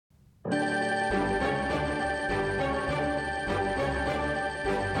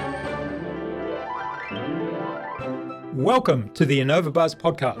Welcome to the InnovaBuzz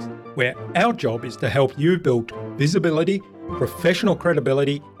podcast, where our job is to help you build visibility, professional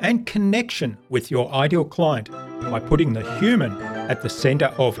credibility, and connection with your ideal client by putting the human at the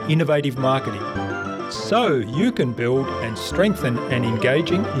center of innovative marketing, so you can build and strengthen an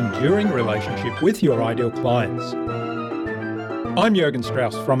engaging, enduring relationship with your ideal clients. I'm Jürgen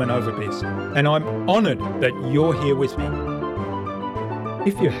Strauss from InnovaBiz, and I'm honored that you're here with me.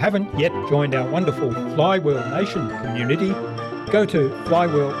 If you haven't yet joined our wonderful Flywheel Nation community, go to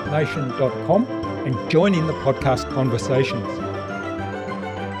flywheelnation.com and join in the podcast conversations.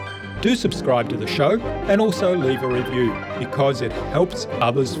 Do subscribe to the show and also leave a review because it helps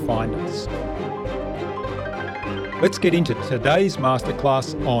others find us. Let's get into today's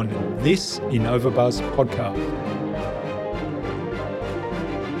masterclass on this InnovaBuzz podcast.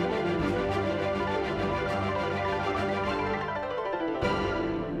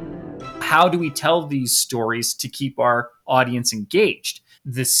 How do we tell these stories to keep our audience engaged?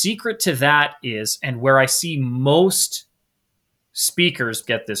 The secret to that is, and where I see most speakers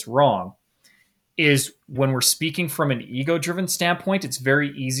get this wrong, is when we're speaking from an ego-driven standpoint, it's very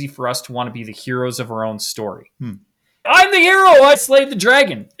easy for us to want to be the heroes of our own story. I'm the hero, I slayed the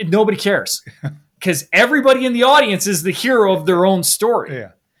dragon. Nobody cares. Because everybody in the audience is the hero of their own story. Yeah.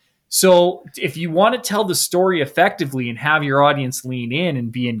 So if you want to tell the story effectively and have your audience lean in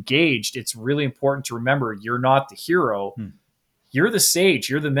and be engaged, it's really important to remember you're not the hero. You're the sage.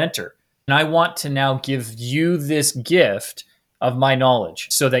 You're the mentor. And I want to now give you this gift of my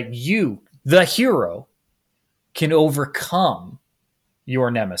knowledge so that you, the hero, can overcome your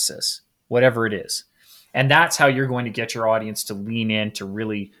nemesis, whatever it is. And that's how you're going to get your audience to lean in, to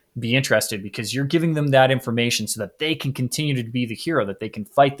really be interested, because you're giving them that information so that they can continue to be the hero, that they can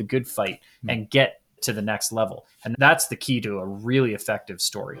fight the good fight and get to the next level. And that's the key to a really effective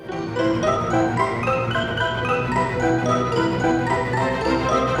story.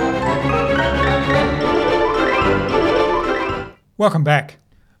 Welcome back.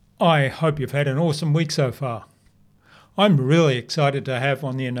 I hope you've had an awesome week so far. I'm really excited to have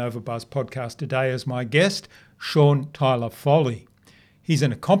on the InnovaBuzz podcast today as my guest, Sean Tyler Foley. He's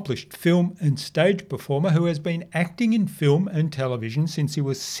an accomplished film and stage performer who has been acting in film and television since he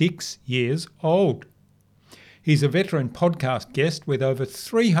was 6 years old. He's a veteran podcast guest with over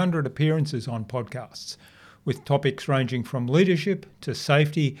 300 appearances on podcasts, with topics ranging from leadership to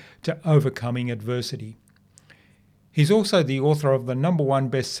safety to overcoming adversity. He's also the author of the #1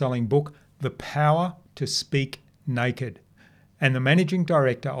 best-selling book, The Power to Speak Naked, and the managing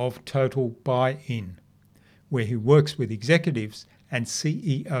director of Total Buy-In, where he works with executives and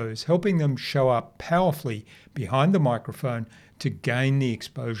CEOs, helping them show up powerfully behind the microphone to gain the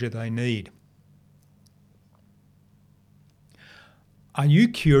exposure they need. Are you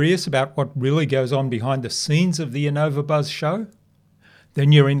curious about what really goes on behind the scenes of the InnovaBuzz show?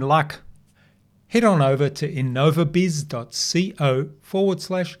 Then you're in luck. Head on over to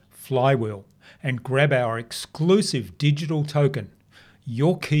innovabiz.co/flywheel and grab our exclusive digital token,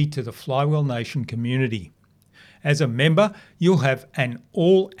 your key to the Flywheel Nation community. As a member, you'll have an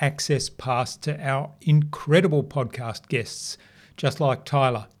all-access pass to our incredible podcast guests, just like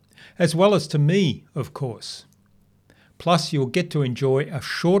Tyler, as well as to me, of course. Plus, you'll get to enjoy a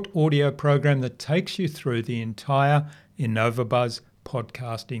short audio program that takes you through the entire InnovaBuzz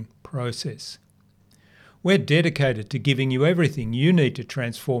podcasting process. We're dedicated to giving you everything you need to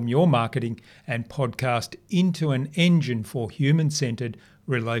transform your marketing and podcast into an engine for human-centered,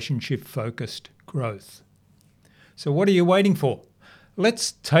 relationship-focused growth. So what are you waiting for?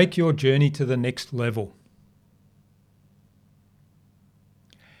 Let's take your journey to the next level.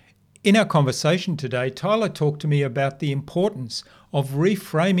 In our conversation today, Tyler talked to me about the importance of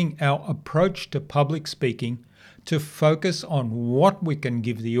reframing our approach to public speaking to focus on what we can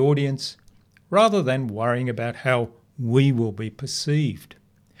give the audience rather than worrying about how we will be perceived.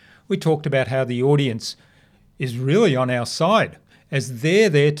 We talked about how the audience is really on our side, as they're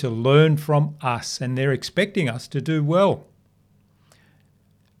there to learn from us and they're expecting us to do well.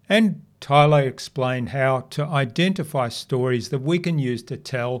 And Tyler explained how to identify stories that we can use to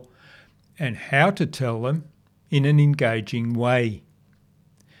tell and how to tell them in an engaging way.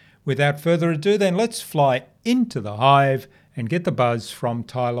 Without further ado, then let's fly into the hive and get the buzz from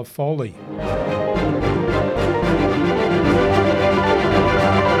Tyler Foley.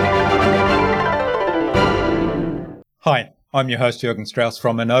 Hi. I'm your host, Jürgen Strauss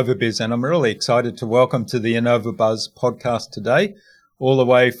from InnovaBiz, and I'm really excited to welcome to the InnovaBuzz podcast today, all the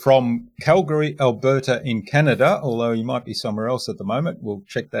way from Calgary, Alberta in Canada, although you might be somewhere else at the moment. We'll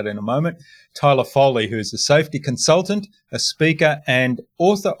check that in a moment. Tyler Foley, who's a safety consultant, a speaker, and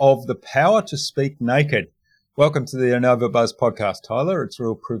author of The Power to Speak Naked, Welcome to the Innova Buzz podcast, Tyler. It's a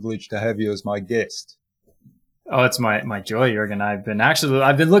real privilege to have you as my guest. Oh, it's my joy, Jürgen.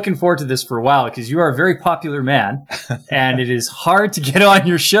 I've been looking forward to this for a while because you are a very popular man and it is hard to get on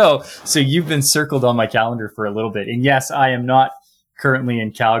your show. So you've been circled on my calendar for a little bit. And yes, I am not currently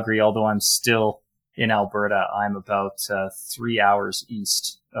in Calgary, although I'm still in Alberta. I'm about 3 hours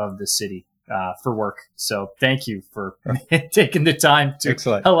east of the city for work. So thank you for taking the time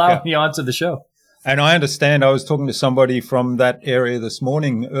to allow me onto the show. And I understand, I was talking to somebody from that area this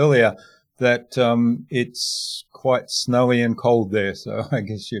morning earlier, that it's quite snowy and cold there. So I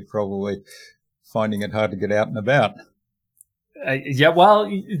guess you're probably finding it hard to get out and about. Yeah, well,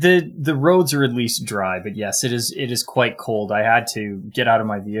 the roads are at least dry, but yes, it is quite cold. I had to get out of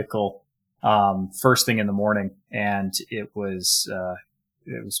my vehicle first thing in the morning, and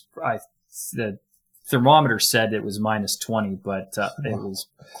the thermometer said it was minus 20, but it was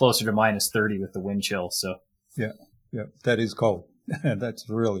closer to minus 30 with the wind chill. So yeah, that is cold. That's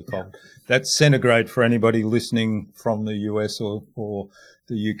really cold. Yeah. That's centigrade for anybody listening from the US or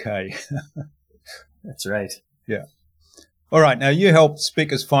the UK. That's right. Yeah. All right. Now, you help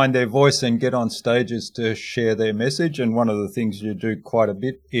speakers find their voice and get on stages to share their message. And one of the things you do quite a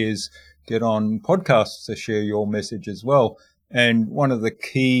bit is get on podcasts to share your message as well. And one of the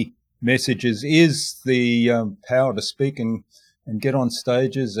key messages is the power to speak and get on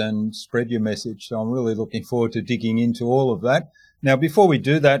stages and spread your message. So I'm really looking forward to digging into all of that. Now, before we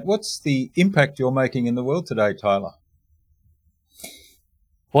do that, what's the impact you're making in the world today, Tyler?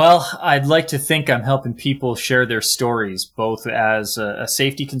 Well, I'd like to think I'm helping people share their stories, both as a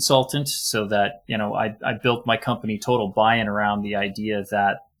safety consultant, so that, I built my company Total Buy-in around the idea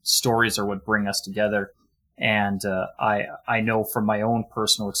that stories are what bring us together. And I know from my own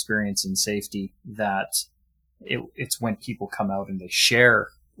personal experience in safety that it's when people come out and they share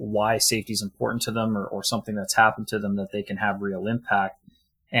why safety is important to them or something that's happened to them that they can have real impact.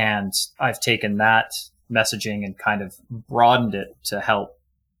 And I've taken that messaging and kind of broadened it to help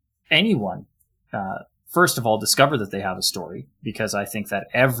anyone, first of all, discover that they have a story, because I think that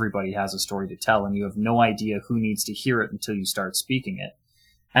everybody has a story to tell and you have no idea who needs to hear it until you start speaking it.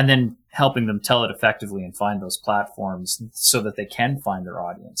 And then helping them tell it effectively and find those platforms so that they can find their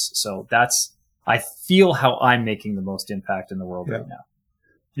audience. So I feel how I'm making the most impact in the world right now.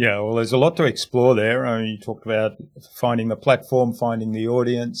 Yeah, well, there's a lot to explore there. I mean, you talked about finding the platform, finding the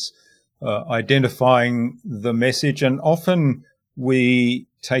audience, identifying the message. And often we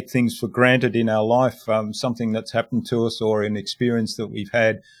take things for granted in our life, something that's happened to us or an experience that we've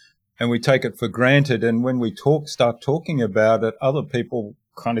had, and we take it for granted. And when we start talking about it, other people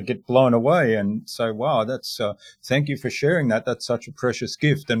kind of get blown away and say, wow, thank you for sharing that. That's such a precious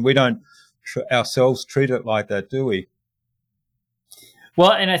gift. And we don't ourselves treat it like that, do we?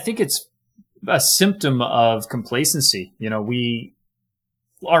 Well, and I think it's a symptom of complacency. We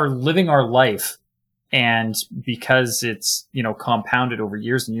are living our life, and because it's, compounded over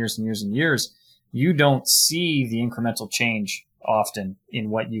years and years and years and years, you don't see the incremental change often in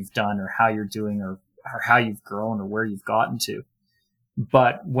what you've done or how you're doing or how you've grown or where you've gotten to.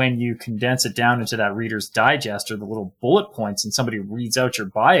 But when you condense it down into that Reader's Digest or the little bullet points and somebody reads out your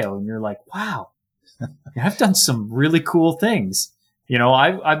bio and you're like, wow, I've done some really cool things.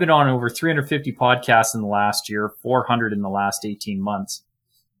 I've been on over 350 podcasts in the last year, 400 in the last 18 months.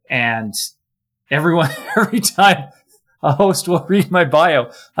 And every time a host will read my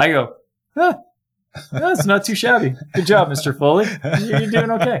bio, I go, that's not too shabby. Good job, Mr. Foley. You're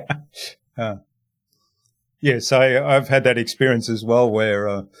doing okay. Yes, I've had that experience as well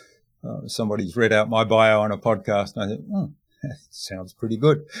where somebody's read out my bio on a podcast and I think, that sounds pretty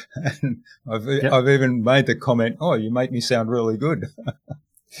good. And I've even made the comment, oh, you make me sound really good.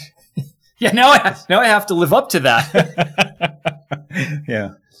 Yeah, now I have to live up to that.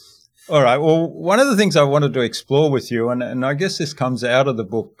 Yeah. All right. Well, one of the things I wanted to explore with you, and I guess this comes out of the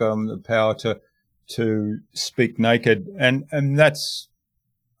book, The Power to Speak Naked. And that's,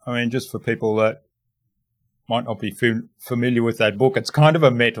 just for people that might not be familiar with that book, it's kind of a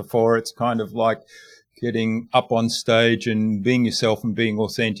metaphor. It's kind of like getting up on stage and being yourself and being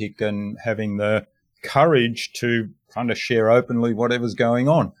authentic and having the courage to kind of share openly whatever's going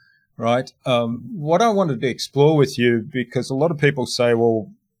on, right? What I wanted to explore with you, because a lot of people say, well,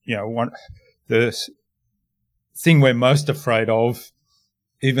 the thing we're most afraid of,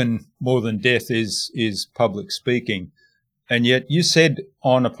 even more than death, is public speaking. And yet you said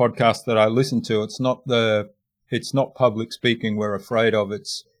on a podcast that I listened to, it's not public speaking we're afraid of,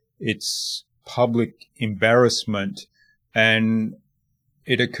 it's public embarrassment. And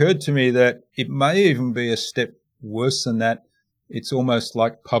it occurred to me that it may even be a step worse than that it's almost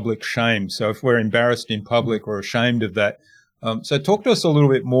like public shame. So if we're embarrassed in public or ashamed of that. So talk to us a little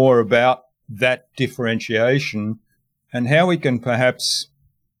bit more about that differentiation and how we can perhaps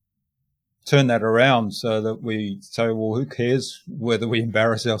turn that around so that we say, well, who cares whether we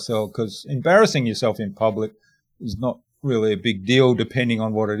embarrass ourselves? Because embarrassing yourself in public is not really a big deal depending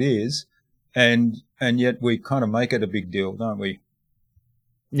on what it is. And yet we kind of make it a big deal, don't we?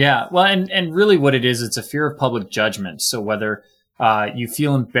 Yeah. Well, and really what it is, it's a fear of public judgment. So whether you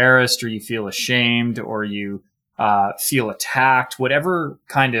feel embarrassed or you feel ashamed or you feel attacked, whatever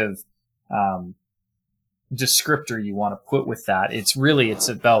kind of descriptor you want to put with that, it's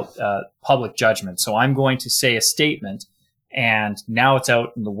about public judgment. So I'm going to say a statement, and now it's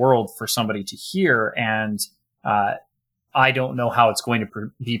out in the world for somebody to hear, and I don't know how it's going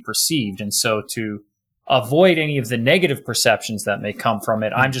to be perceived. And so to avoid any of the negative perceptions that may come from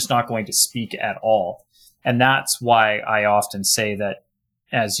it, I'm just not going to speak at all. And that's why I often say that,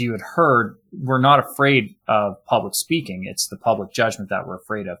 as you had heard, we're not afraid of public speaking. It's the public judgment that we're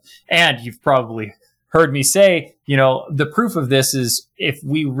afraid of. And you've probably heard me say, the proof of this is if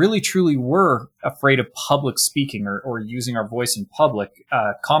we really truly were afraid of public speaking or using our voice in public,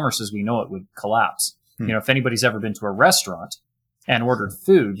 commerce as we know it would collapse. If anybody's ever been to a restaurant and ordered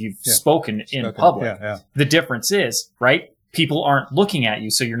food, you've spoken in public. Yeah. The difference is, right? People aren't looking at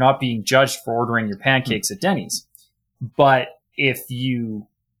you, so you're not being judged for ordering your pancakes at Denny's. But if you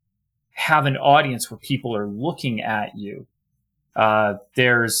have an audience where people are looking at you,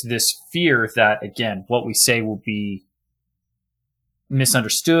 there's this fear that, again, what we say will be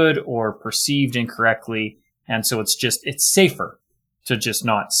misunderstood or perceived incorrectly. And so it's safer to just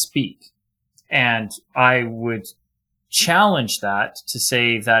not speak. And I would challenge that to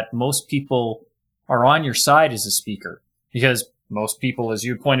say that most people are on your side as a speaker, because most people, as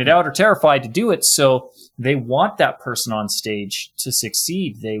you pointed out, are terrified to do it. So they want that person on stage to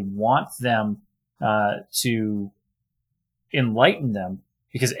succeed. They want them to enlighten them,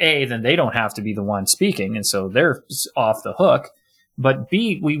 because A, then they don't have to be the one speaking, and so they're off the hook. But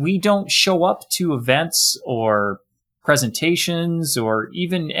B, we don't show up to events or presentations or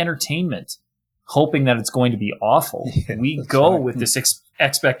even entertainment hoping that it's going to be awful. We go with this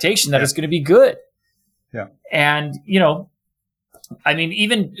expectation that it's going to be good. Yeah. And,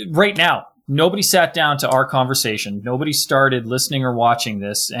 even right now, nobody sat down to our conversation. Nobody started listening or watching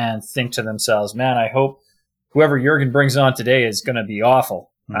this and think to themselves, man, I hope whoever Jürgen brings on today is going to be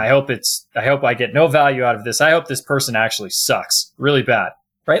awful. I hope I get no value out of this. I hope this person actually sucks really bad.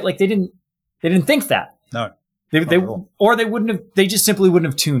 Right? Like they didn't think that. No. They just simply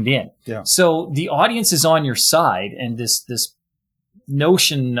wouldn't have tuned in. Yeah. So the audience is on your side, and this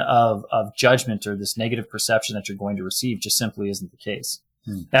notion of judgment or this negative perception that you're going to receive just simply isn't the case.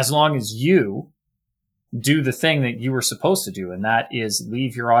 As long as you do the thing that you were supposed to do, and that is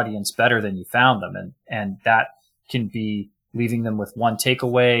leave your audience better than you found them. And that can be leaving them with one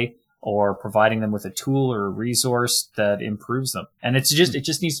takeaway or providing them with a tool or a resource that improves them. And it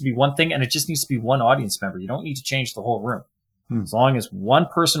just needs to be one thing, and it just needs to be one audience member. You don't need to change the whole room. As long as one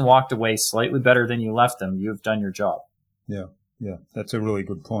person walked away slightly better than you left them, you've done your job. Yeah. Yeah. That's a really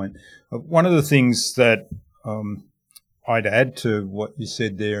good point. One of the things that I'd add to what you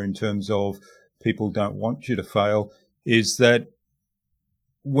said there in terms of people don't want you to fail is that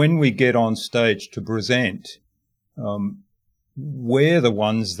when we get on stage to present, we're the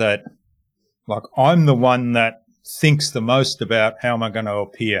ones that, like, I'm the one that thinks the most about how am I going to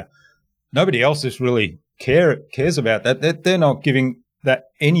appear. Nobody else is really cares about that. They're not giving that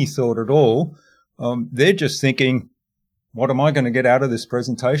any thought at all. They're just thinking, what am I going to get out of this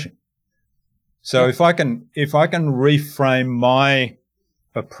presentation? So if I can reframe my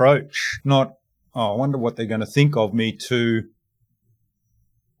approach, not, I wonder what they're going to think of me, to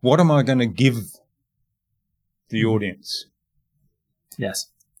what am I going to give the audience? Yes.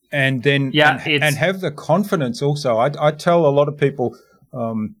 And then and have the confidence also. I tell a lot of people,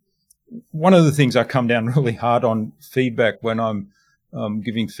 one of the things I come down really hard on feedback when I'm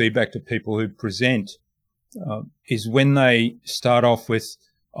giving feedback to people who present is when they start off with,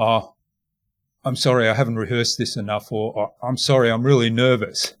 I'm sorry, I haven't rehearsed this enough, or I'm sorry, I'm really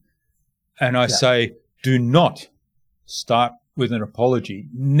nervous. And I say, do not start with an apology.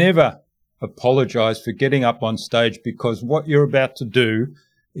 Never apologize for getting up on stage, because what you're about to do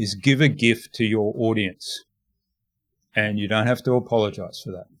is give a gift to your audience, and you don't have to apologize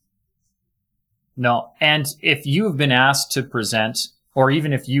for that. No. And if you have been asked to present, or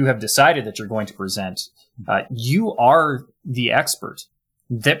even if you have decided that you're going to present, you are the expert.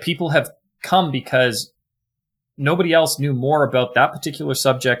 That people have come because nobody else knew more about that particular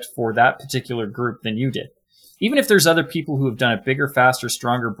subject for that particular group than you did. even if there's other people who have done it bigger, faster,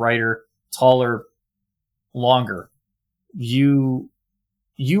 stronger, brighter, taller, longer, you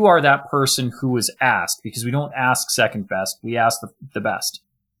are that person who was asked, because we don't ask second best, we ask the best.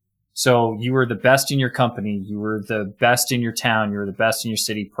 So you were the best in your company, you were the best in your town, you were the best in your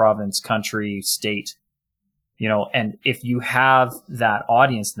city, province, country, state, and if you have that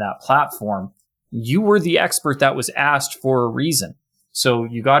audience, that platform, you were the expert that was asked for a reason. So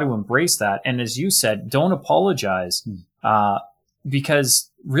you got to embrace that. And as you said, don't apologize,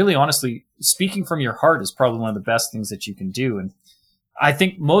 because really, honestly, speaking from your heart is probably one of the best things that you can do. And I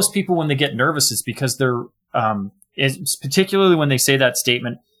think most people, when they get nervous, it's because they're, particularly when they say that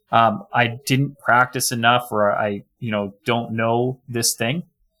statement, I didn't practice enough, or I, don't know this thing.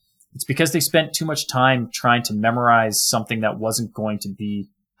 It's because they spent too much time trying to memorize something that wasn't going to be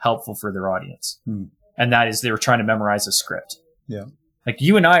helpful for their audience. And that is, they were trying to memorize a script. Yeah. Like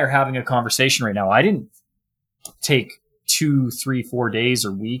you and I are having a conversation right now. I didn't take 2, 3, 4 days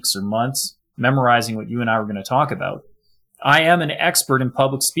or weeks or months memorizing what you and I were going to talk about. I am an expert in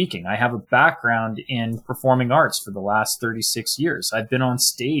public speaking. I have a background in performing arts for the last 36 years. I've been on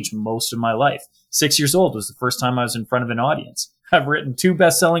stage most of my life. 6 years old was the first time I was in front of an audience. I've written 2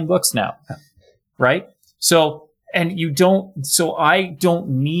 best-selling books now, right? So I don't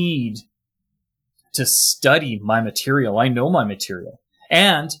need to study my material. I know my material.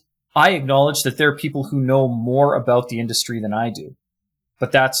 And I acknowledge that there are people who know more about the industry than I do.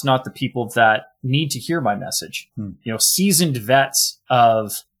 But that's not the people that need to hear my message. Seasoned vets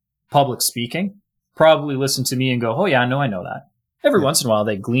of public speaking probably listen to me and go, oh yeah, I know that. Every once in a while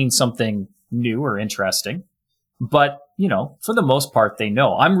they glean something new or interesting. But, for the most part, they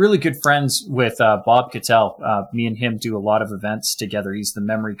know. I'm really good friends with Bob Cattell. Me and him do a lot of events together. He's the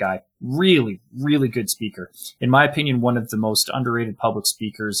memory guy. Really, really good speaker. In my opinion, one of the most underrated public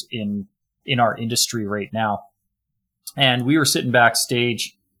speakers in our industry right now. And we were sitting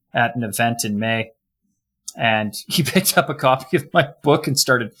backstage at an event in May, and he picked up a copy of my book and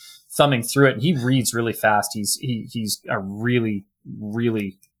started thumbing through it. And he reads really fast. He's a really,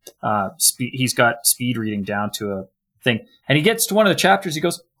 really he's got speed reading down to a thing. And he gets to one of the chapters. He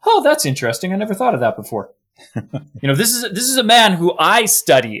goes, "Oh, that's interesting. I never thought of that before." This is a man who I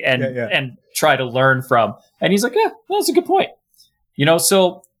study and try to learn from. And he's like, "Yeah, that's a good point."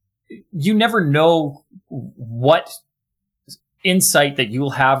 So you never know what insight that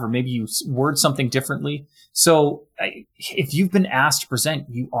you'll have, or maybe you word something differently. So if you've been asked to present,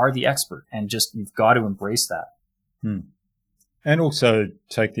 you are the expert, and you've got to embrace that. And also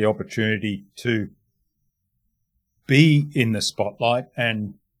take the opportunity to be in the spotlight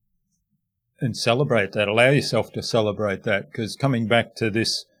and celebrate that. Allow yourself to celebrate that, because coming back to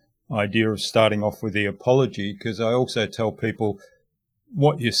this idea of starting off with the apology, because I also tell people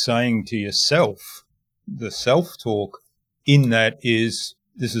what you're saying to yourself, the self-talk in that is,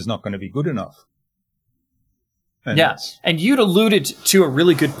 this is not going to be good enough. And you'd alluded to a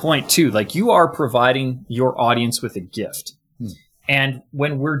really good point too. Like, you are providing your audience with a gift. And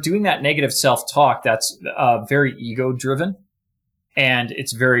when we're doing that negative self-talk, that's very ego-driven, and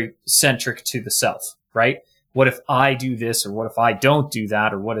it's very centric to the self, right? What if I do this, or what if I don't do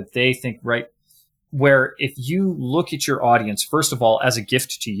that, or what if they think, right? Where if you look at your audience, first of all, as a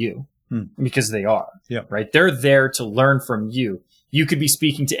gift to you, because they are, right? They're there to learn from you. You could be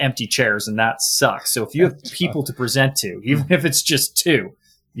speaking to empty chairs, and that sucks. So if you have people to present to, even if it's just 2,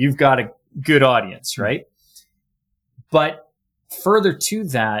 you've got a good audience, right? But further to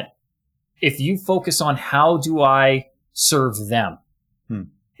that, if you focus on how do I serve them,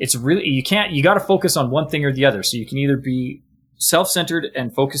 it's really, you got to focus on one thing or the other. So you can either be self-centered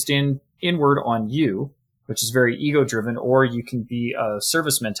and focused inward on you, which is very ego-driven, or you can be a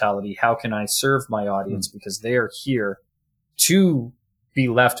service mentality. How can I serve my audience? Because they are here to be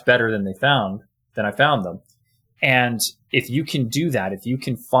left better than I found them. And if you can do that, if you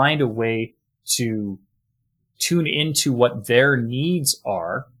can find a way to tune into what their needs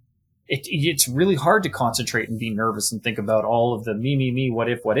are, it's really hard to concentrate and be nervous and think about all of the me, what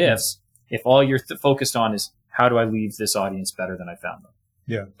ifs, if all you're focused on is, how do I leave this audience better than I found them?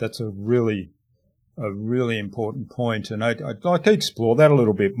 Yeah, that's a really important point. And I'd like to explore that a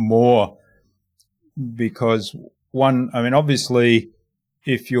little bit more, because obviously,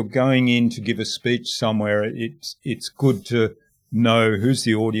 if you're going in to give a speech somewhere, it's good to know who's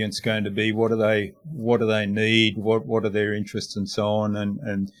the audience going to be, what do they need, what are their interests, and so on,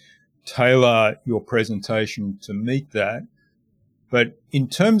 and tailor your presentation to meet that. But in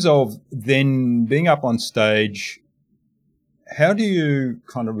terms of then being up on stage, how do you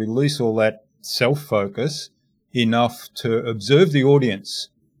kind of release all that self-focus enough to observe the audience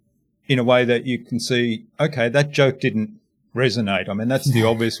in a way that you can see, okay, that joke didn't resonate. I mean, that's the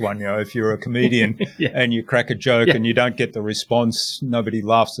obvious one. You know, if you're a comedian and you crack a joke and you don't get the response, nobody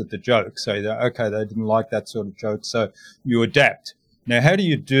laughs at the joke. So, okay, they didn't like that sort of joke. So you adapt. Now, how do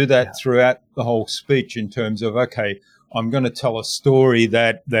you do that throughout the whole speech in terms of, okay, I'm going to tell a story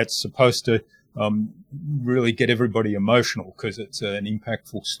that's supposed to really get everybody emotional because it's an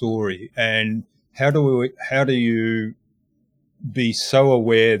impactful story. And how do you be so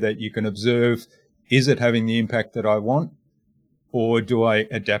aware that you can observe, is it having the impact that I want, or do I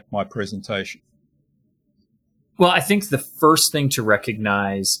adapt my presentation? Well, I think the first thing to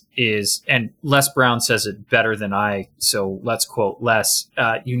recognize is, and Les Brown says it better than I, so let's quote Les,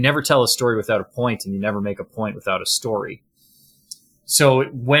 you never tell a story without a point, and you never make a point without a story. So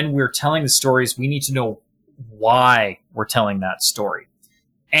when we're telling the stories, we need to know why we're telling that story.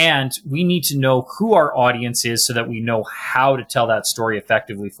 And we need to know who our audience is so that we know how to tell that story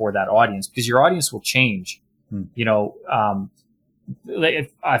effectively for that audience, because your audience will change. You know,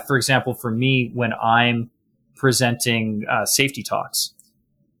 for example, for me, when I'm presenting safety talks,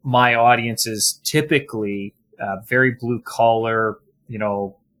 my audience is typically very blue collar, you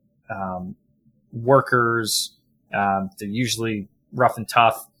know, workers. They're usually rough and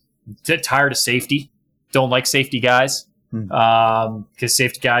tough, tired of safety, don't like safety guys. Because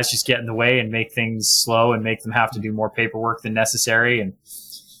safety guys just get in the way and make things slow and make them have to do more paperwork than necessary. And,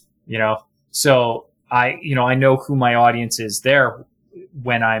 you know, so I know who my audience is there.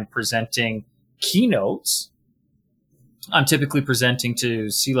 When I'm presenting keynotes, I'm typically presenting to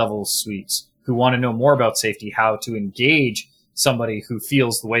C-level suites who want to know more about safety, how to engage somebody who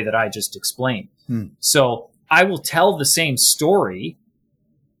feels the way that I just explained. So I will tell the same story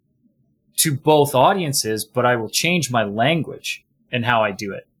to both audiences, but I will change my language and how I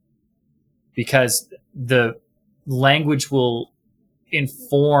do it, because the language will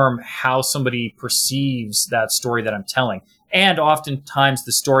inform how somebody perceives that story that I'm telling. And oftentimes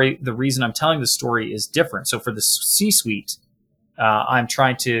the reason I'm telling the story is different. So for the C-suite, I'm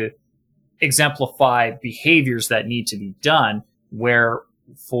trying to exemplify behaviors that need to be done, where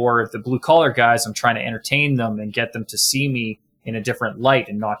for the blue collar guys, I'm trying to entertain them and get them to see me in a different light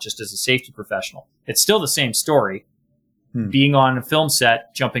and not just as a safety professional. It's still the same story. Being on a film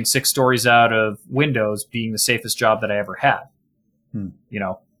set, jumping 6 stories out of windows, being the safest job that I ever had. You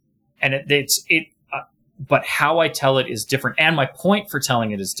know, and but how I tell it is different, and my point for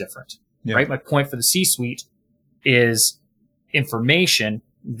telling it is different. Right? My point for the C-suite is information.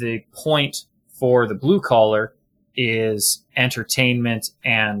 The point for the blue collar is entertainment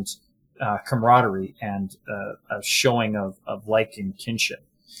and camaraderie and a showing of like and kinship.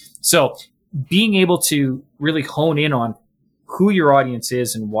 So being able to really hone in on who your audience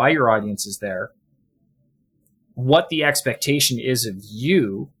is and why your audience is there, what the expectation is of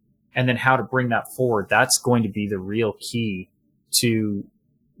you, and then how to bring that forward, that's going to be the real key to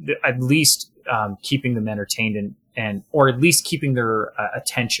at least keeping them entertained and or at least keeping their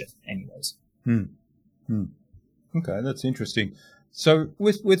attention anyways. Okay, that's interesting. So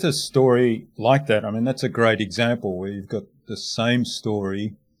with a story like that, I mean, that's a great example where you've got the same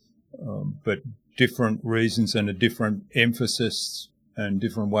story, but different reasons and a different emphasis and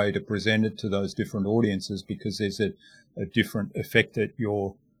different way to present it to those different audiences, because there's a different effect that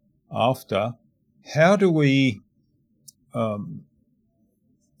you're after. How do we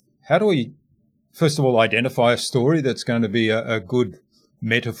first of all identify a story that's going to be a good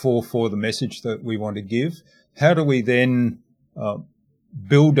metaphor for the message that we want to give? How do we then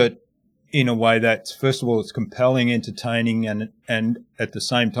build it in a way that's, first of all, it's compelling, entertaining, and at the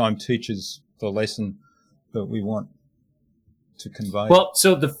same time teaches the lesson that we want to convey? Well,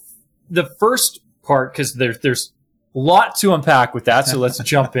 so the first part, because there's a lot to unpack with that, so let's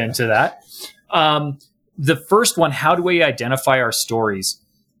jump into that. The first one, how do we identify our stories?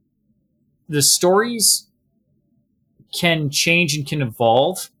 The stories can change and can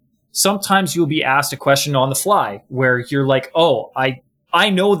evolve. Sometimes you'll be asked a question on the fly where you're like, oh, I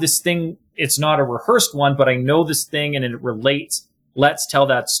know this thing. It's not a rehearsed one, but I know this thing and it relates. Let's tell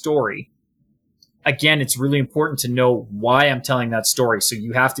that story. Again, it's really important to know why I'm telling that story. So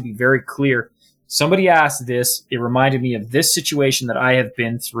you have to be very clear. Somebody asked this. It reminded me of this situation that I have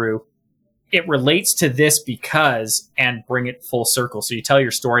been through. It relates to this because, and bring it full circle. So you tell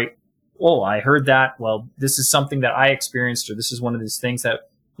your story. Oh, I heard that. Well, this is something that I experienced, or this is one of these things that,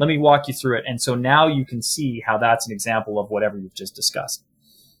 let me walk you through it. And so now you can see how that's an example of whatever you've just discussed.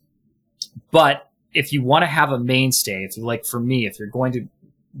 But if you want to have a mainstay, if you like, for me, if you're going to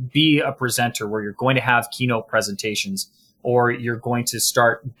be a presenter where you're going to have keynote presentations, or you're going to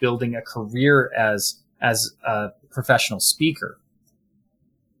start building a career as a professional speaker,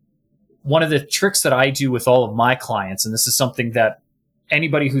 one of the tricks that I do with all of my clients, and this is something that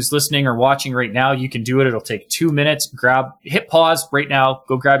anybody who's listening or watching right now, you can do it. It'll take 2 minutes. Hit pause right now.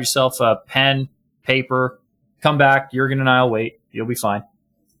 Go grab yourself a pen, paper, come back. Jurgen and I'll wait. You'll be fine.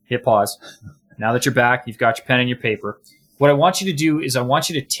 Hit pause. Now that you're back, you've got your pen and your paper. What I want you to do is I want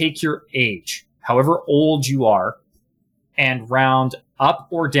you to take your age, however old you are, and round up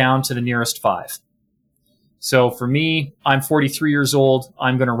or down to the nearest 5. So for me, I'm 43 years old.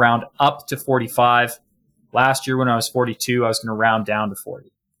 I'm going to round up to 45. Last year when I was 42, I was going to round down to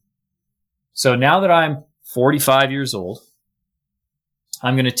 40. So now that I'm 45 years old,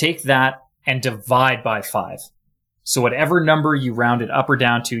 I'm going to take that and divide by 5. So whatever number you rounded up or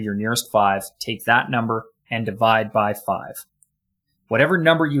down to, your nearest 5, take that number and divide by 5. Whatever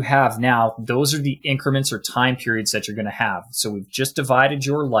number you have now, those are the increments or time periods that you're going to have. So we've just divided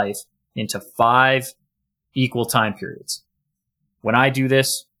your life into 5 equal time periods. When I do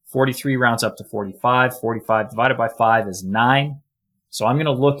this, 43 rounds up to 45. 45 divided by 5 is 9. So I'm going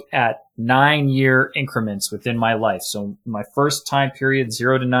to look at 9-year increments within my life. So my first time period,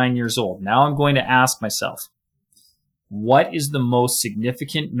 0 to 9 years old. Now I'm going to ask myself, what is the most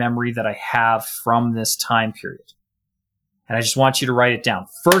significant memory that I have from this time period? And I just want you to write it down.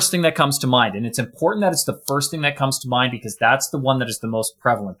 First thing that comes to mind. And it's important that it's the first thing that comes to mind because that's the one that is the most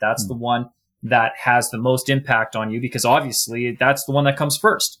prevalent. That's the one that has the most impact on you because obviously that's the one that comes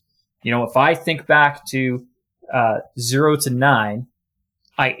first. You know, if I think back to 0 to 9,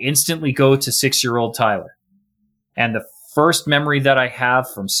 I instantly go to 6-year-old Tyler. And the first memory that I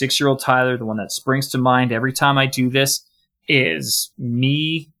have from 6-year-old Tyler, the one that springs to mind every time I do this, is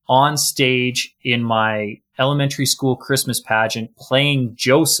me on stage in my elementary school Christmas pageant playing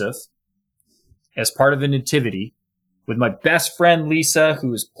Joseph as part of a nativity with my best friend Lisa, who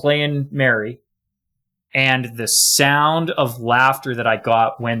was playing Mary, and the sound of laughter that I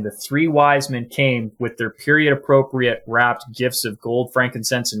got when the 3 wise men came with their period-appropriate wrapped gifts of gold,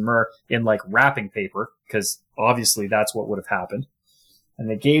 frankincense, and myrrh in like wrapping paper, because obviously that's what would have happened. And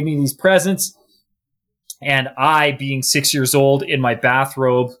they gave me these presents, and I, being 6 years old in my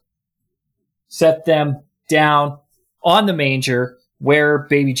bathrobe, set them down on the manger where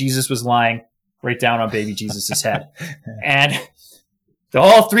baby Jesus was lying, right down on baby Jesus' head. And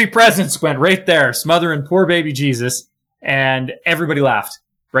all 3 presents went right there, smothering poor baby Jesus, and everybody laughed,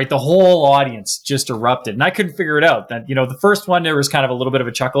 right? The whole audience just erupted. And I couldn't figure it out. That, you know, the first one, there was kind of a little bit of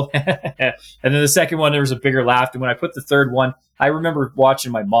a chuckle. And then the second one, there was a bigger laugh. And when I put the third one, I remember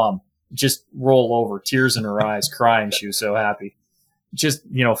watching my mom just roll over, tears in her eyes, crying. She was so happy. Just,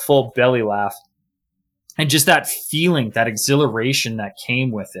 you know, full belly laugh. And just that feeling, that exhilaration that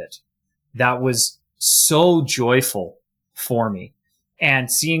came with it, that was so joyful for me.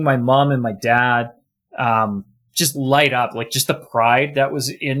 And seeing my mom and my dad just light up, like just the pride that was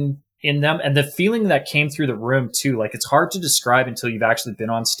in them and the feeling that came through the room too. Like it's hard to describe until you've actually been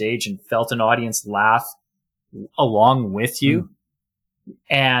on stage and felt an audience laugh along with you.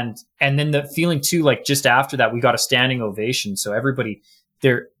 And then the feeling too, like just after that, we got a standing ovation. So everybody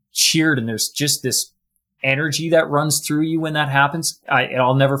there cheered, and there's just this energy that runs through you when that happens.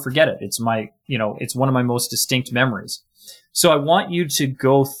 I'll never forget it. It's it's one of my most distinct memories. So I want you to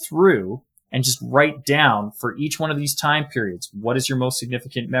go through and just write down for each one of these time periods, what is your most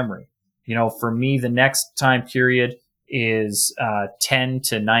significant memory? You know, for me, the next time period is 10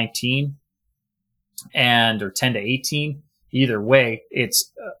 to 19 or 10 to 18. Either way,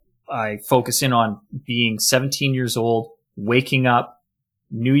 it's I focus in on being 17 years old, waking up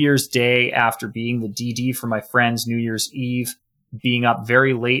New Year's Day after being the DD for my friends, New Year's Eve, being up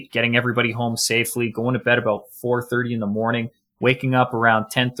very late, getting everybody home safely, going to bed about 4:30 in the morning, waking up around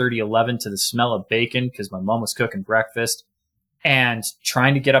 10:30, 11 to the smell of bacon because my mom was cooking breakfast, and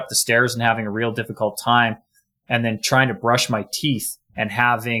trying to get up the stairs and having a real difficult time, and then trying to brush my teeth and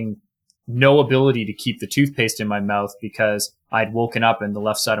having no ability to keep the toothpaste in my mouth because I'd woken up and the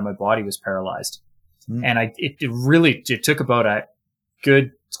left side of my body was paralyzed. And it took about a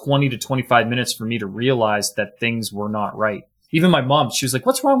good 20 to 25 minutes for me to realize that things were not right. Even my mom, she was like,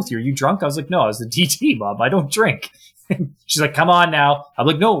 "What's wrong with you? Are you drunk?" I was like, "No, I was the DT, Mom. I don't drink." She's like, "Come on now." I'm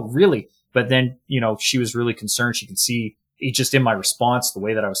like, "No, really." But then, she was really concerned. She could see it just in my response, the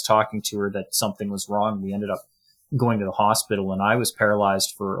way that I was talking to her, that something was wrong. We ended up going to the hospital, and I was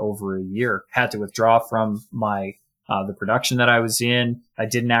paralyzed for over a year. Had to withdraw from my the production that I was in. I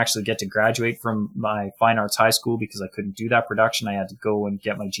didn't actually get to graduate from my fine arts high school because I couldn't do that production. I had to go and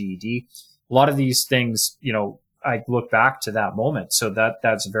get my GED. A lot of these things, I look back to that moment. So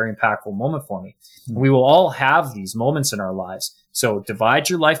that's a very impactful moment for me. We will all have these moments in our lives. So divide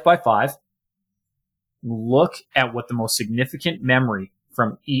your life by 5. Look at what the most significant memory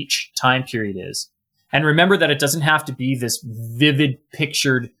from each time period is. And remember that it doesn't have to be this vivid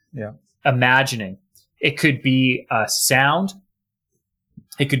pictured imagining. It could be a sound.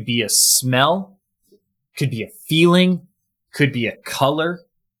 It could be a smell. Could be a feeling. Could be a color.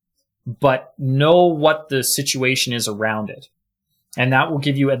 But know what the situation is around it. And that will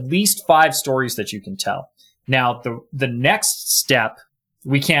give you at least 5 stories that you can tell. Now, the next step,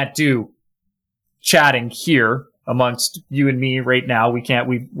 we can't do chatting here amongst you and me right now. We can't,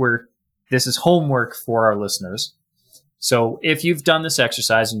 this is homework for our listeners. So if you've done this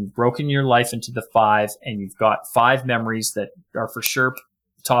exercise and you've broken your life into the 5 and you've got 5 memories that are for sure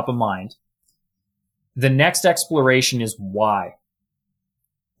top of mind, the next exploration is why.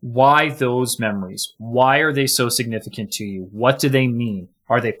 Why those memories? Why are they so significant to you? What do they mean?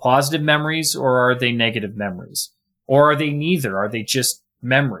 Are they positive memories or are they negative memories? Or are they neither? Are they just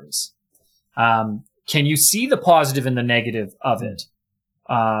memories? Can you see the positive and the negative of it?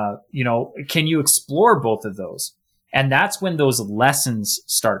 Can you explore both of those? And that's when those lessons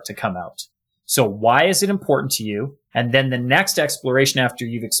start to come out. So why is it important to you? And then the next exploration after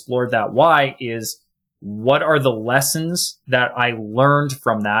you've explored that why is, what are the lessons that I learned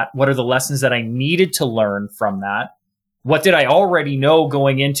from that? What are the lessons that I needed to learn from that? What did I already know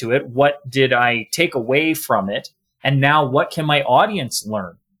going into it? What did I take away from it? And now what can my audience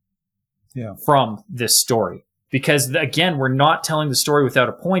learn from this story? Because again, we're not telling the story without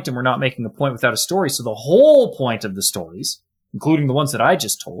a point and we're not making a point without a story. So the whole point of the stories, including the ones that I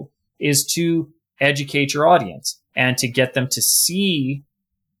just told, is to educate your audience and to get them to see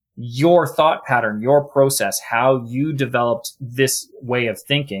your thought pattern, your process, how you developed this way of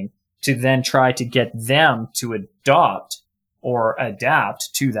thinking, to then try to get them to adopt or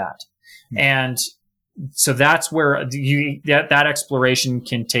adapt to that. And so that's where that exploration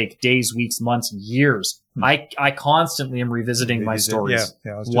can take days, weeks, months, years. I constantly am revisiting my stories.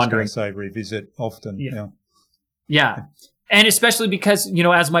 I was just going to say revisit often. Yeah. And especially because,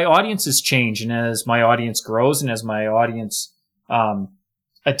 as my audiences change and as my audience grows and as my audience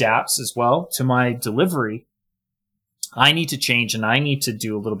adapts as well to my delivery, I need to change and I need to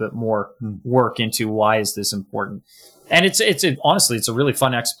do a little bit more work into why is this important. And honestly, it's a really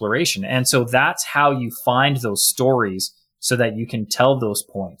fun exploration. And so that's how you find those stories so that you can tell those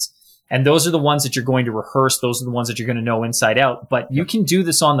points. And those are the ones that you're going to rehearse. Those are the ones that you're going to know inside out. But you can do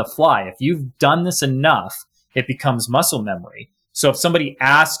this on the fly. If you've done this enough, it becomes muscle memory. So if somebody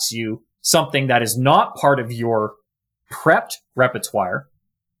asks you something that is not part of your prepped repertoire,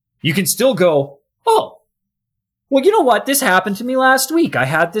 you can still go, oh, well, you know what? This happened to me last week. I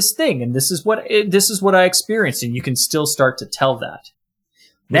had this thing, and this is what I experienced, and you can still start to tell that.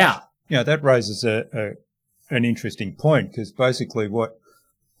 Now, that raises an interesting point, because basically what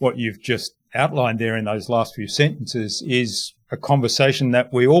you've just outlined there in those last few sentences is a conversation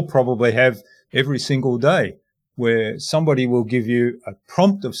that we all probably have every single day, where somebody will give you a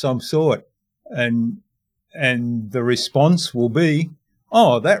prompt of some sort, and the response will be,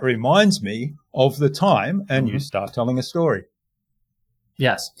 oh, that reminds me of the time, and you start telling a story.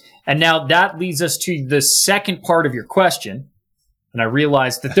 Yes. And now that leads us to the second part of your question. And I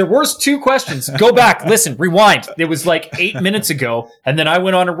realized that there was 2 questions. Go back, listen, rewind. It was like 8 minutes ago, and then I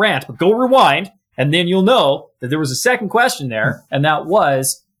went on a rant. But go rewind, and then you'll know that there was a second question there, and that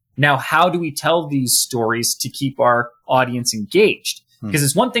was, now how do we tell these stories to keep our audience engaged? Because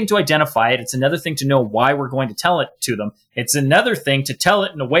it's one thing to identify it. It's another thing to know why we're going to tell it to them. It's another thing to tell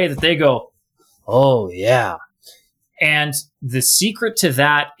it in a way that they go, oh, yeah. And the secret to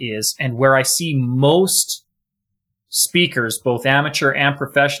that is, and where I see most speakers, both amateur and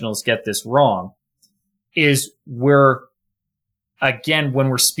professionals, get this wrong, is when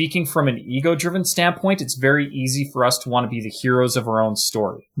we're speaking from an ego-driven standpoint, it's very easy for us to want to be the heroes of our own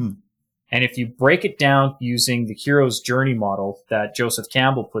story. And if you break it down using the hero's journey model that Joseph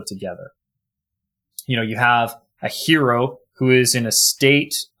Campbell put together, you have a hero who is in a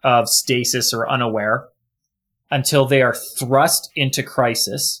state of stasis or unaware until they are thrust into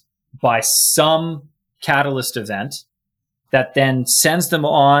crisis by some catalyst event that then sends them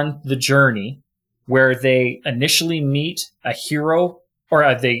on the journey where they initially meet a hero,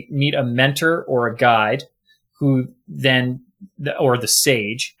 or they meet a mentor or a guide who then, or the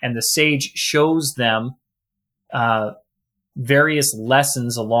sage, and the sage shows them various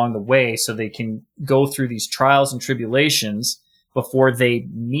lessons along the way so they can go through these trials and tribulations before they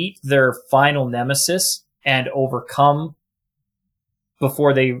meet their final nemesis and overcome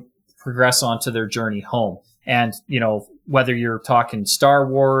before they progress onto their journey home. And, whether you're talking Star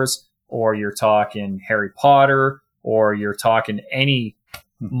Wars or you're talking Harry Potter or you're talking any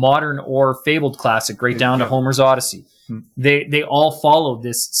modern or fabled classic, right down to Homer's Odyssey. They all follow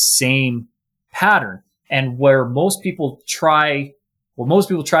this same pattern. And where most people try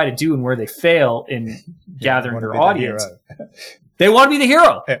to do and where they fail in gathering their audience, they want to be the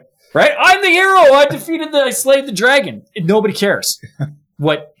hero, right? I'm the hero. I slayed the dragon. Nobody cares.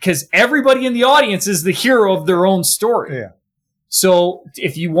 Because everybody in the audience is the hero of their own story. Yeah. So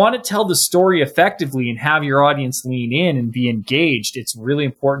if you want to tell the story effectively and have your audience lean in and be engaged, it's really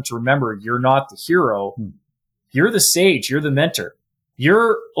important to remember you're not the hero. You're the sage. You're the mentor.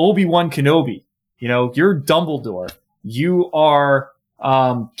 You're Obi-Wan Kenobi. You're Dumbledore. You are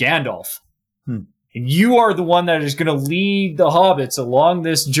Gandalf. And you are the one that is going to lead the hobbits along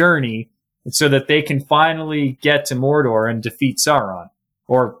this journey so that they can finally get to Mordor and defeat Sauron.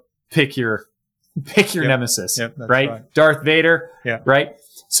 Or pick your nemesis, right? Darth Vader, right?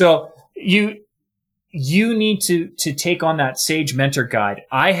 So you need to take on that sage mentor guide.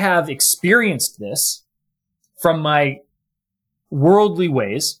 I have experienced this from my worldly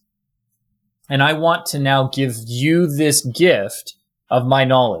ways, and I want to now give you this gift of my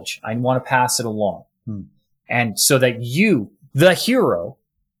knowledge. I want to pass it along. And so that you, the hero,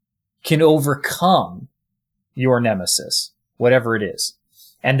 can overcome your nemesis, whatever it is.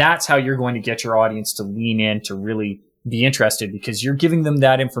 And that's how you're going to get your audience to lean in, to really be interested, because you're giving them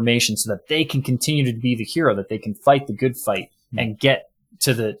that information so that they can continue to be the hero, that they can fight the good fight and get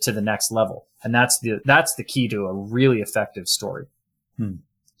to the next level. And that's the key to a really effective story.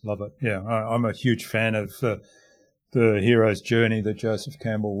 Love it. Yeah, I'm a huge fan of the hero's journey, the Joseph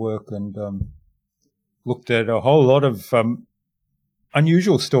Campbell work, and looked at a whole lot of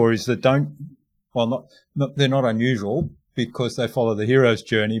unusual stories that they're not unusual because they follow the hero's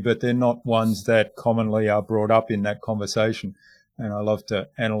journey, but they're not ones that commonly are brought up in that conversation. And I love to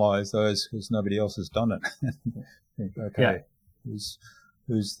analyze those because nobody else has done it. Think, okay, who's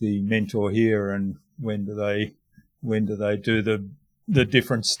the mentor here, and when do they do the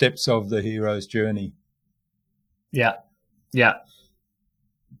different steps of the hero's journey? Yeah.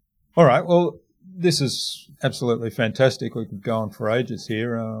 All right. Well, this is absolutely fantastic. We could go on for ages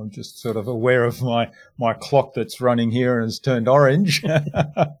here. I'm just sort of aware of my clock that's running here and has turned orange.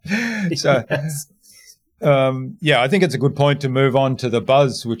 So, I think it's a good point to move on to the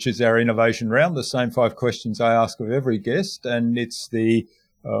buzz, which is our innovation round, the same 5 questions I ask of every guest. And it's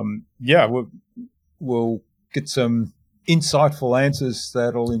we'll get some insightful answers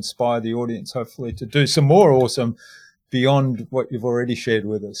that'll inspire the audience, hopefully, to do some more awesome beyond what you've already shared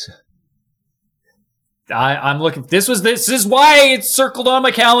with us. I'm looking. This is why it's circled on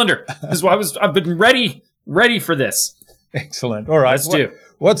my calendar. This is why I've been ready for this. Excellent. All right.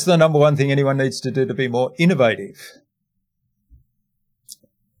 What's the number one thing anyone needs to do to be more innovative?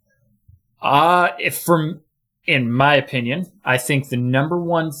 In my opinion, I think the number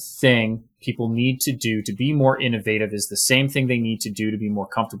one thing people need to do to be more innovative is the same thing they need to do to be more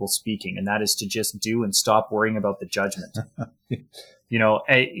comfortable speaking, and that is to just do and stop worrying about the judgment.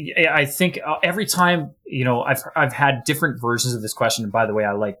 I think every time, I've had different versions of this question. And by the way,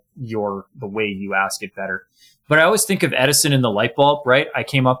 I like the way you ask it better. But I always think of Edison and the light bulb, right? I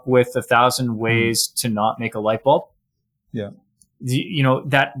came up with 1,000 ways to not make a light bulb. Yeah.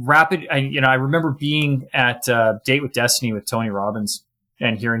 That rapid, I remember being at Date with Destiny with Tony Robbins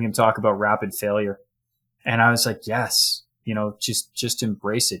and hearing him talk about rapid failure. And I was like, yes, just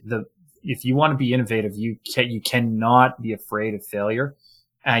embrace it. If you want to be innovative, you cannot be afraid of failure,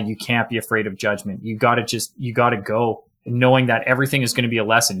 and you can't be afraid of judgment. You got to go knowing that everything is going to be a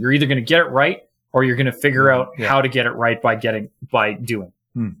lesson. You're either going to get it right or you're going to figure out how to get it right by doing.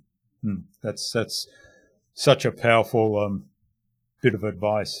 That's such a powerful bit of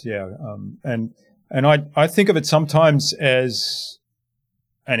advice. Yeah. And I think of it sometimes as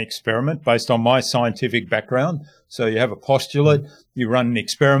an experiment based on my scientific background. So you have a postulate, you run an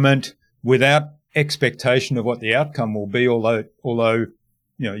experiment without expectation of what the outcome will be, although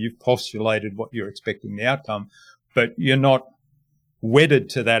you've postulated what you're expecting the outcome, but you're not wedded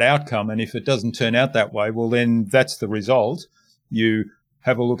to that outcome. And if it doesn't turn out that way, well, then that's the result. You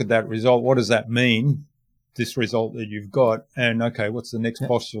have a look at that result. What does that mean, this result that you've got? And okay, what's the next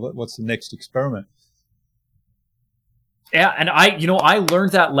postulate? What's the next experiment? Yeah, and I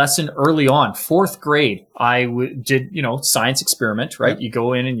learned that lesson early on. 4th grade, I did science experiment, right? You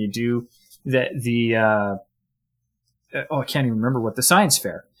go in and you do I can't even remember what, the science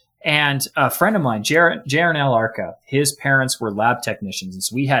fair. And a friend of mine, Jarnell Arca, his parents were lab technicians, and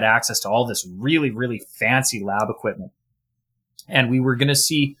so we had access to all this really, really fancy lab equipment. And we were going to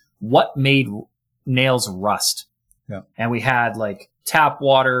see what made nails rust. Yeah. And we had like tap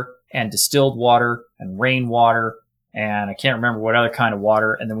water and distilled water and rainwater, and I can't remember what other kind of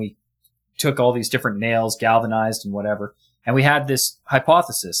water. And then we took all these different nails, galvanized and whatever. And we had this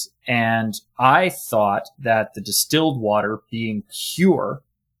hypothesis. And I thought that the distilled water being pure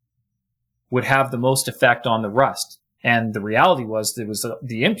would have the most effect on the rust. And the reality was it was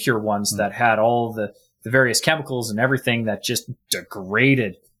the impure ones that had all the various chemicals and everything that just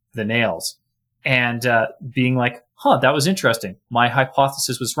degraded the nails. And being like, that was interesting. My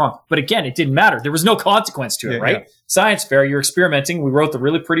hypothesis was wrong. But again, it didn't matter. There was no consequence to it, right? Yeah. Science fair, you're experimenting. We wrote the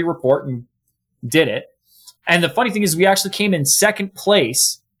really pretty report and did it. And the funny thing is we actually came in second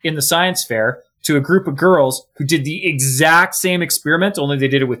place in the science fair to a group of girls who did the exact same experiment, only they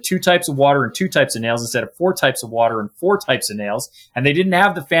did it with 2 types of water and 2 types of nails instead of 4 types of water and 4 types of nails. And they didn't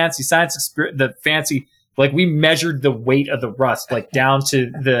have the fancy science, like we measured the weight of the rust, like down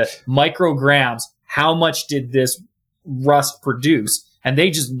to the micrograms. How much did this rust produce? And they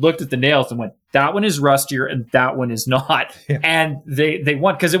just looked at the nails and went, that one is rustier and that one is not. Yeah. And they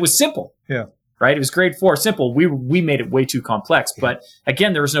won because it was simple. Yeah. Right? It was grade 4, simple. We made it way too complex. Yeah. But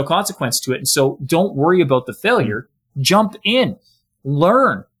again, there was no consequence to it. And so don't worry about the failure. Jump in.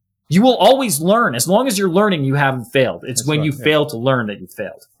 Learn. You will always learn. As long as you're learning, you haven't failed. It's when you fail to learn that you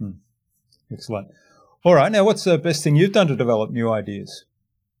failed. Excellent. All right. Now, what's the best thing you've done to develop new ideas?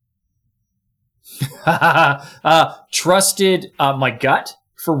 Trusted my gut,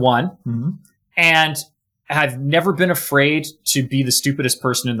 for one. Mm-hmm. And I've never been afraid to be the stupidest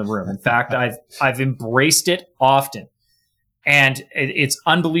person in the room. In fact, I've embraced it often. And it's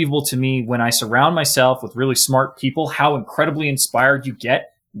unbelievable to me when I surround myself with really smart people, how incredibly inspired you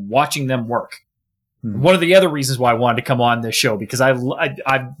get watching them work. Mm-hmm. One of the other reasons why I wanted to come on this show, because I've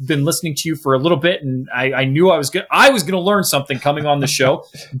been listening to you for a little bit, and I knew I was going to learn something coming on the show,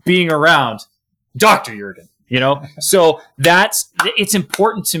 being around Dr. Yurden, So it's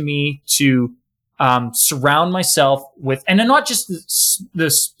important to me to surround myself with, and not just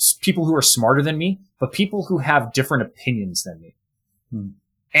the people who are smarter than me, but people who have different opinions than me,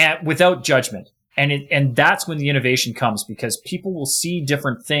 and without judgment. And that's when the innovation comes, because people will see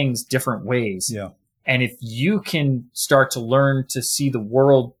different things different ways. Yeah. And if you can start to learn to see the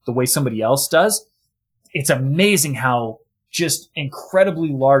world the way somebody else does, it's amazing how just incredibly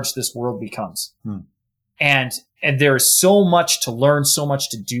large this world becomes. And there is so much to learn, so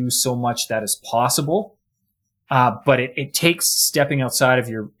much to do, so much that is possible. But it takes stepping outside of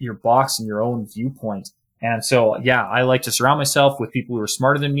your box and your own viewpoint. And so, yeah, I like to surround myself with people who are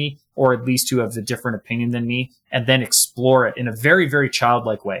smarter than me, or at least who have a different opinion than me, and then explore it in a very, very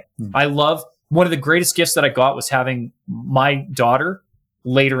childlike way. One of the greatest gifts that I got was having my daughter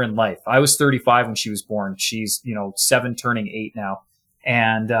later in life. I was 35 when she was born. She's, 7 turning 8 now.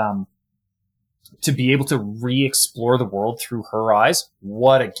 And, to be able to re-explore the world through her eyes,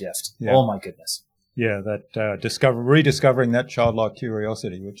 what a gift. Yeah. Oh my goodness. Yeah, that rediscovering that childlike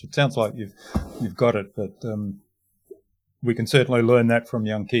curiosity, which it sounds like you've got it, but we can certainly learn that from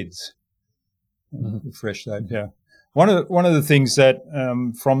young kids. Refresh that, yeah. One of the things that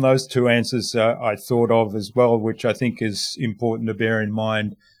from those 2 answers I thought of as well, which I think is important to bear in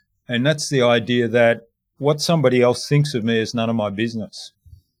mind, and that's the idea that what somebody else thinks of me is none of my business.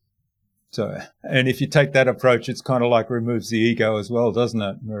 So, and if you take that approach, it's kind of like removes the ego as well, doesn't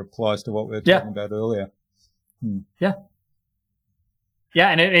it? And it applies to what we were talking about earlier. Yeah. Yeah,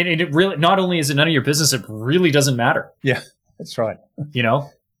 and it really, not only is it none of your business, it really doesn't matter. Yeah, that's right.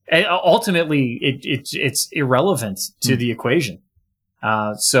 And ultimately, it's irrelevant to the equation.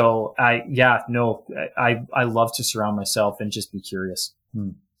 So I love to surround myself and just be curious.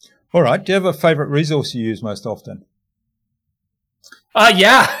 All right. Do you have a favorite resource you use most often?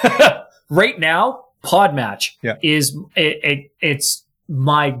 Yeah. Right now, Podmatch is it's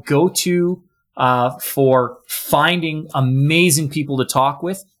my go-to for finding amazing people to talk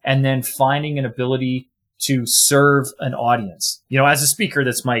with, and then finding an ability to serve an audience. As a speaker,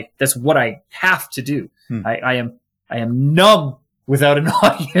 that's what I have to do. I am numb without an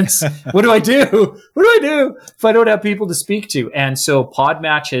audience. What do I do? What do I do if I don't have people to speak to? And so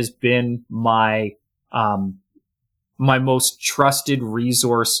Podmatch has been my most trusted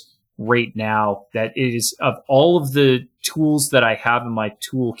resource right now. That is, of all of the tools that I have in my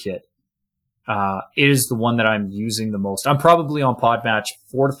toolkit, it is the one that I'm using the most. I'm probably on Podmatch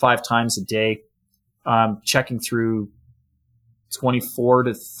 4 to 5 times a day, checking through 24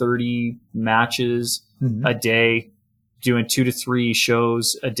 to 30 matches a day, doing 2 to 3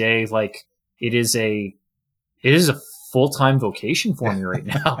 shows a day. Like, it is a full-time vocation for me right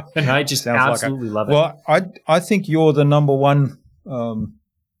now. And I just absolutely love it. Well, I think you're the number one,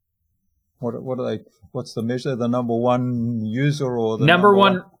 what's the measure? The number one user, or the number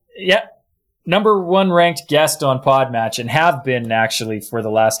one? Yeah. number one ranked guest on Podmatch, and have been actually for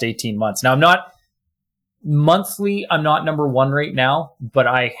the last 18 months. Now, I'm not number one right now, but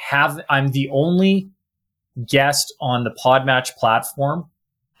I'm the only guest on the Podmatch platform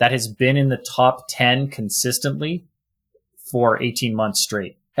that has been in the top 10 consistently for 18 months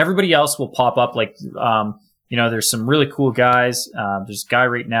straight. Everybody else will pop up there's some really cool guys. There's a guy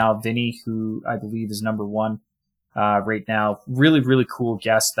right now, Vinny, who I believe is number one right now. Really, really cool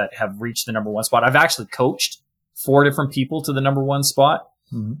guests that have reached the number one spot. I've actually coached 4 different people to the number one spot.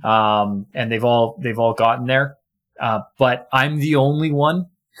 Mm-hmm. And they've all gotten there. But I'm the only one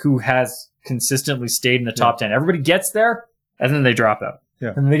who has consistently stayed in the top 10. Everybody gets there and then they drop out.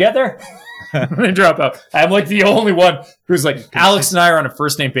 Yeah. And then they get there and they drop out. I'm like the only one who's like, Alex and I are on a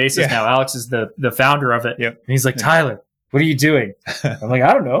first name basis now. Alex is the founder of it. Yep. And he's like, Tyler, what are you doing? I'm like,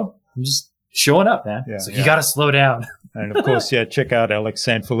 I don't know. I'm just showing up, man. Yeah, so you got to slow down. And of course, check out Alex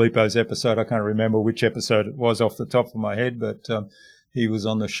Sanfilippo's episode. I can't remember which episode it was off the top of my head, but he was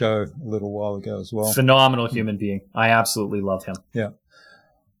on the show a little while ago as well. Phenomenal human being. I absolutely love him. Yeah.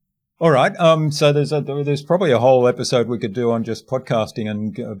 All right. So there's probably a whole episode we could do on just podcasting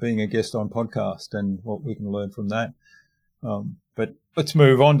and being a guest on podcast and what we can learn from that. But let's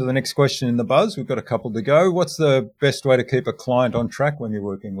move on to the next question in the buzz. We've got a couple to go. What's the best way to keep a client on track when you're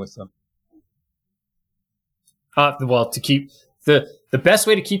working with them? To keep the best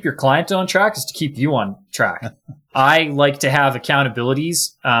way to keep your client on track is to keep you on track. I like to have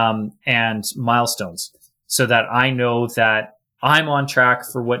accountabilities and milestones so that I know that I'm on track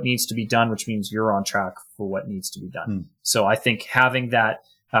for what needs to be done, which means you're on track for what needs to be done. So I think having that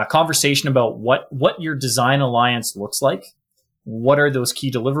conversation about what your design alliance looks like, what are those key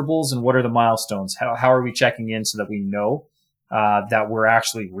deliverables, and what are the milestones? How are we checking in so that we know that we're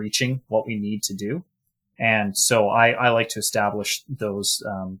actually reaching what we need to do? And so I like to establish those,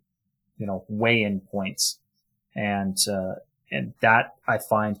 weigh-in points, and that I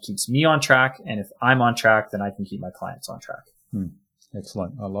find keeps me on track. And if I'm on track, then I can keep my clients on track.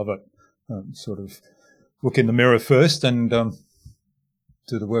 Excellent. I love it. Sort of look in the mirror first and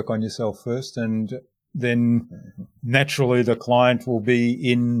do the work on yourself first. And then naturally the client will be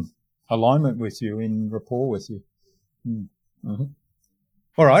in alignment with you, in rapport with you. Mm-hmm.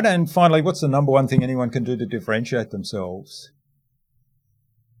 All right. And finally, what's the number one thing anyone can do to differentiate themselves?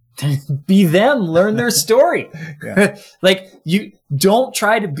 Be them, learn their story. You don't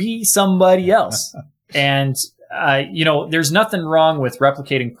try to be somebody else. And there's nothing wrong with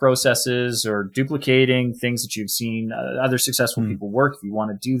replicating processes or duplicating things that you've seen other successful people work. If you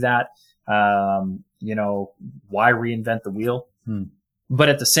want to do that, why reinvent the wheel? But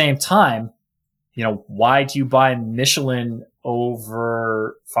at the same time, why do you buy Michelin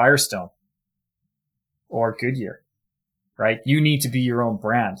over Firestone or Goodyear, right? You need to be your own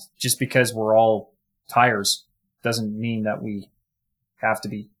brand. Just because we're all tires doesn't mean that we have to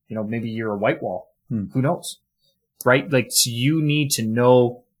be, maybe you're a white wall. Who knows? Right? So you need to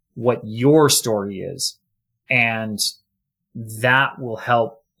know what your story is, and that will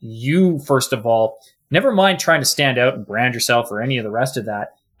help you, first of all. Never mind trying to stand out and brand yourself or any of the rest of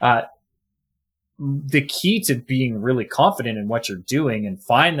that. The key to being really confident in what you're doing and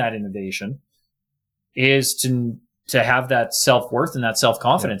find that innovation is to have that self-worth and that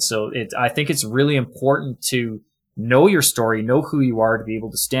self-confidence. So I think it's really important to know your story, know who you are, to be able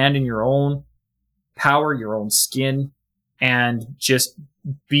to stand in your own power, your own skin, and just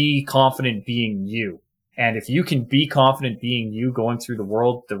be confident being you. And if you can be confident being you going through the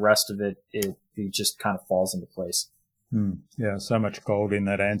world, the rest of it just kind of falls into place. Yeah, so much gold in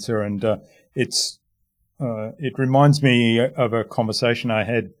that answer. And it reminds me of a conversation I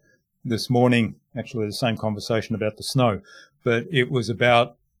had this morning, actually the same conversation about the snow, but it was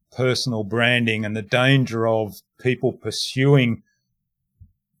about personal branding and the danger of people pursuing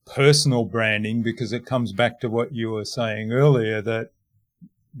personal branding, because it comes back to what you were saying earlier, that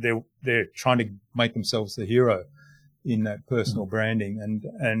they're trying to make themselves the hero in that personal branding,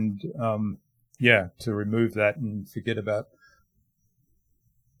 and to remove that and forget about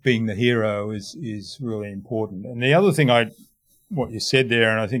being the hero is really important. And the other thing what you said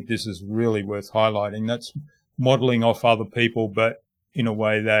there, and I think this is really worth highlighting, that's modeling off other people, but in a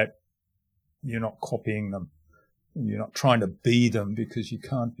way that you're not copying them. You're not trying to be them, because you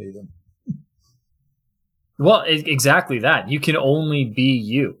can't be them. Well, exactly that. You can only be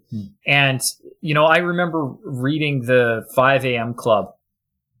you. And, I remember reading the 5 a.m. Club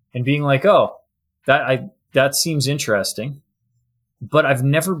and being like, oh, that seems interesting, but I've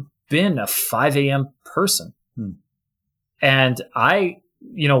never been a 5 a.m. person. And I,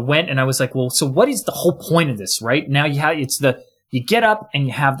 went and I was like, well, so what is the whole point of this, right? Now it's the You get up and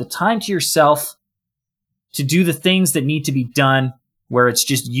you have the time to yourself to do the things that need to be done where it's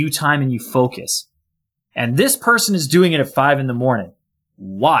just you time and you focus. And this person is doing it at 5 a.m.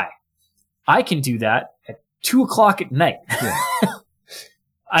 Why? I can do that at 2:00 at night. Yeah.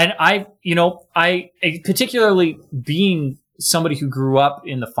 And I particularly being somebody who grew up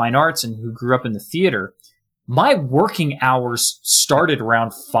in the fine arts and who grew up in the theater, my working hours started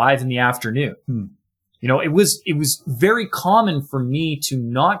around 5 p.m. It was very common for me to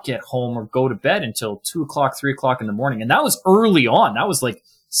not get home or go to bed until 2 o'clock, 3 o'clock in the morning. And that was early on. That was like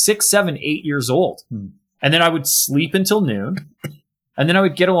 6, 7, 8 years old. And then I would sleep until noon, and then I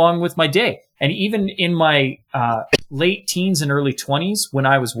would get along with my day. And even in my late teens and early 20s, when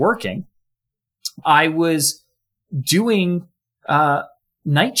I was working, I was doing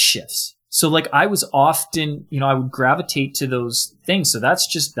night shifts. So like I was often, I would gravitate to those things. So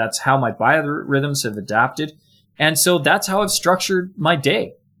that's how my biorhythms have adapted. And so that's how I've structured my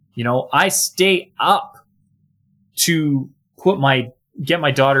day. I stay up to get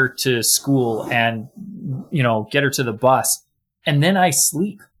my daughter to school and, get her to the bus. And then I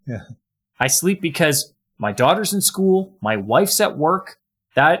sleep. Yeah. I sleep because my daughter's in school. My wife's at work.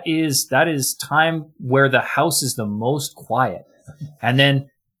 That is time where the house is the most quiet. And then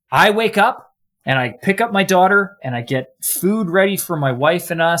I wake up and I pick up my daughter and I get food ready for my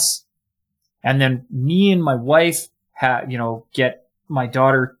wife and us. And then me and my wife get my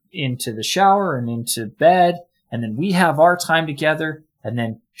daughter into the shower and into bed. And then we have our time together, and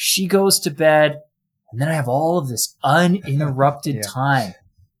then she goes to bed. And then I have all of this uninterrupted time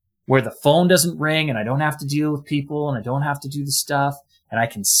where the phone doesn't ring and I don't have to deal with people and I don't have to do the stuff. And I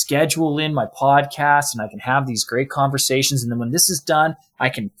can schedule in my podcast and I can have these great conversations. And then when this is done, I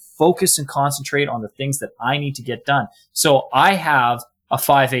can focus and concentrate on the things that I need to get done. So I have a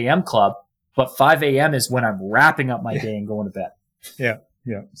 5 a.m. club, but 5 a.m. is when I'm wrapping up my day and going to bed. Yeah.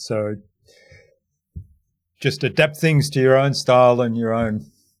 Yeah. So just adapt things to your own style and your own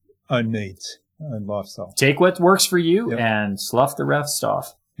needs and lifestyle. Take what works for you and slough the rest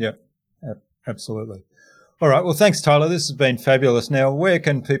off. Yep. Absolutely. All right. Well, thanks, Tyler. This has been fabulous. Now, where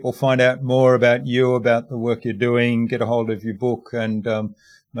can people find out more about you, about the work you're doing, get a hold of your book, and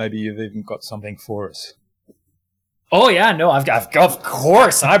maybe you've even got something for us? Oh yeah, no, I've got, of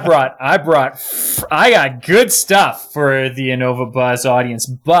course, I got good stuff for the Innova Buzz audience,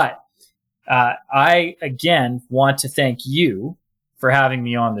 but I again want to thank you for having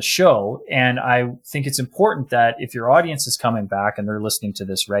me on the show. And I think it's important that if your audience is coming back and they're listening to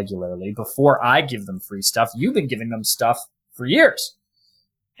this regularly, before I give them free stuff, you've been giving them stuff for years.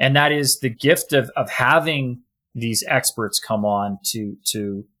 And that is the gift of having these experts come on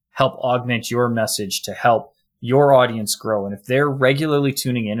to help augment your message, to help your audience grow. And if they're regularly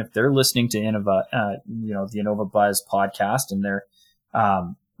tuning in, if they're listening to the Innova Buzz podcast, and they're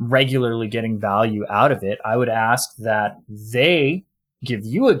regularly getting value out of it, I would ask that they give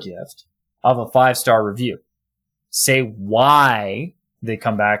you a gift of a 5-star review. Say why they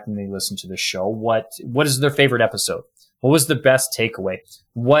come back and they listen to the show. What is their favorite episode? What was the best takeaway?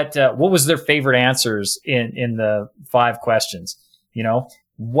 What was their favorite answers in the 5 questions?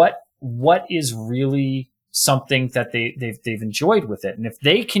 What is really something that they've enjoyed with it? And if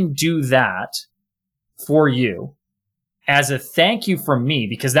they can do that for you as a thank you from me,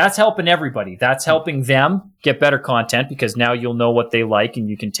 because that's helping everybody. That's helping them get better content, because now you'll know what they like and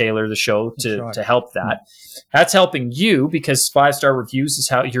you can tailor the show to help that. That's helping you, because 5-star reviews is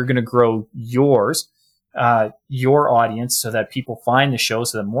how you're going to grow your audience, so that people find the show,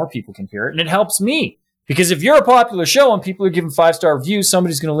 so that more people can hear it. And it helps me, because if you're a popular show and people are giving 5-star reviews,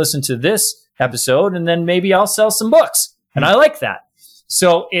 somebody's going to listen to this episode, and then maybe I'll sell some books. And I like that.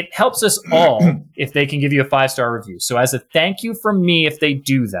 So it helps us all if they can give you a 5-star review. So as a thank you from me, if they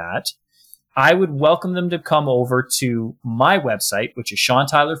do that, I would welcome them to come over to my website, which is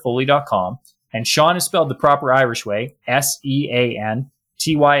SeanTylerFoley.com. And Sean is spelled the proper Irish way,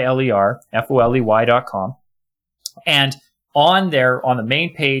 SeanTylerFoley.com. And on there, on the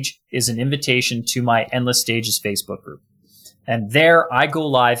main page, is an invitation to my Endless Stages Facebook group. And there I go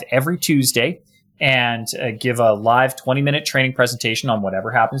live every Tuesday and give a live 20-minute training presentation on whatever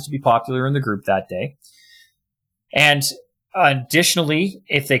happens to be popular in the group that day. And additionally,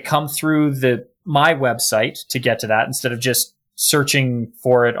 if they come through my website to get to that, instead of just searching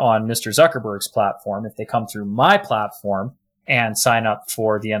for it on Mr. Zuckerberg's platform, if they come through my platform and sign up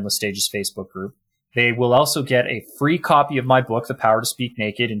for the Endless Stages Facebook group, they will also get a free copy of my book, The Power to Speak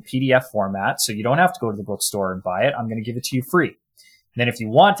Naked, in PDF format. So you don't have to go to the bookstore and buy it. I'm going to give it to you free. And then if you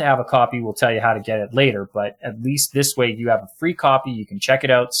want to have a copy, we'll tell you how to get it later. But at least this way, you have a free copy. You can check it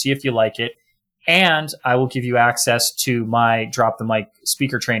out, see if you like it. And I will give you access to my Drop the Mic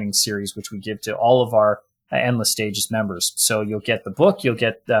speaker training series, which we give to all of our Endless Stages members. So you'll get the book, you'll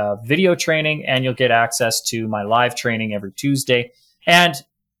get the video training, and you'll get access to my live training every Tuesday, and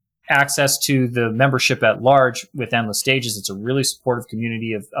access to the membership at large with Endless Stages. It's a really supportive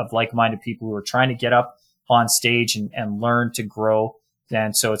community of like-minded people who are trying to get up on stage and learn to grow.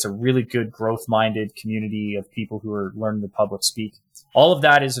 And so it's a really good growth-minded community of people who are learning to public speak. All of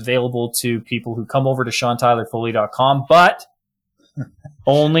that is available to people who come over to SeanTylerFoley.com, but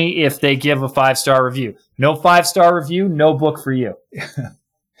only if they give a 5-star review. No 5-star review, no book for you.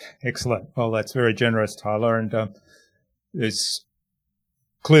 Excellent. Well, that's very generous, Tyler. And there's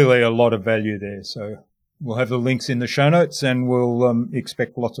clearly a lot of value there. So we'll have the links in the show notes, and we'll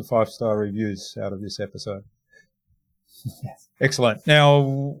expect lots of 5-star reviews out of this episode. Yes. Excellent.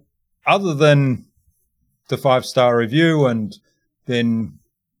 Now, other than the 5-star review and then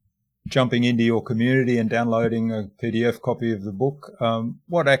jumping into your community and downloading a PDF copy of the book,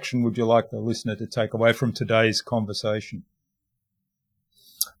 what action would you like the listener to take away from today's conversation?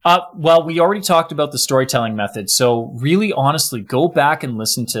 Well, we already talked about the storytelling method. So really, honestly, go back and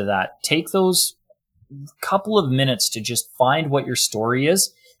listen to that. Take those couple of minutes to just find what your story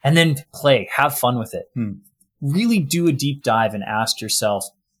is and then play. Have fun with it. Really do a deep dive and ask yourself,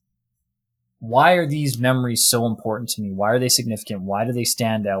 why are these memories so important to me? Why are they significant? Why do they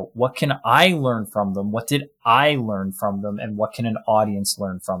stand out? What can I learn from them? What did I learn from them? And what can an audience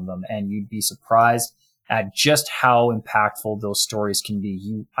learn from them? And you'd be surprised at just how impactful those stories can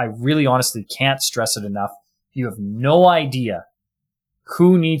be. I really honestly can't stress it enough. You have no idea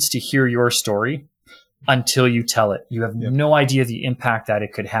who needs to hear your story until you tell it. You have no idea the impact that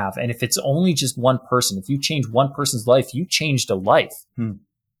it could have. And if it's only just one person, if you change one person's life, you changed a life.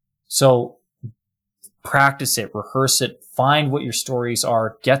 So practice it, rehearse it, find what your stories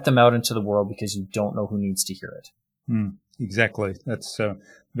are, get them out into the world, because you don't know who needs to hear it. Exactly. That's a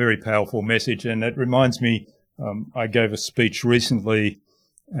very powerful message. And it reminds me, I gave a speech recently,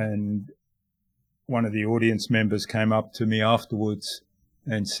 and one of the audience members came up to me afterwards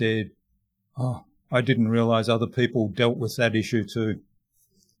and said, "Oh, I didn't realize other people dealt with that issue too."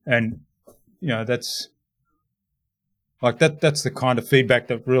 And, you know, that's the kind of feedback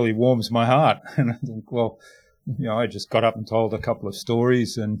that really warms my heart. And I think, well, you know, I just got up and told a couple of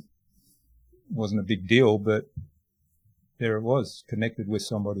stories and it wasn't a big deal, but there it was, connected with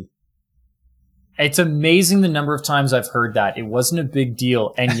somebody. It's amazing the number of times I've heard that. It wasn't a big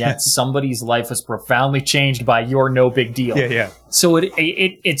deal, and yet somebody's life was profoundly changed by your no big deal. Yeah. So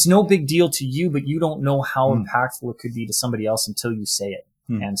it's no big deal to you, but you don't know how impactful it could be to somebody else until you say it.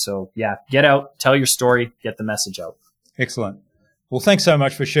 And so, get out, tell your story, get the message out. Excellent. Well, thanks so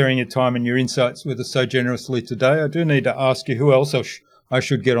much for sharing your time and your insights with us so generously today. I do need to ask you who else I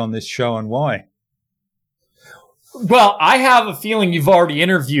should get on this show and why. Well, I have a feeling you've already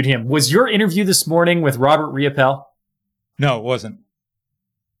interviewed him. Was your interview this morning with Robert Riopel? No, it wasn't.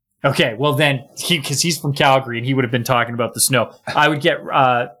 Okay, well then, because he's from Calgary and he would have been talking about the snow. I would get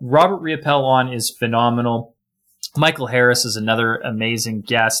Robert Riopel on, is phenomenal. Michael Harris is another amazing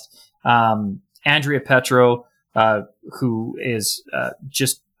guest. Andrea Petro, who is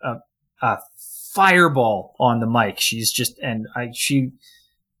just a fireball on the mic. She's just,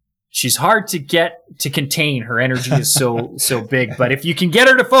 she's hard to get to contain. Her energy is so big, but if you can get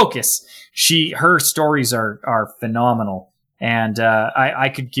her to focus, her stories are phenomenal. And I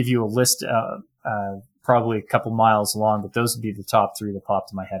could give you a list, probably a couple miles long, but those would be the top 3 that pop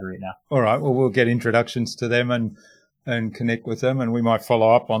to my head right now. All right. Well, we'll get introductions to them and connect with them, and we might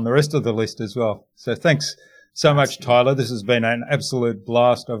follow up on the rest of the list as well. So thanks so much, Tyler. This has been an absolute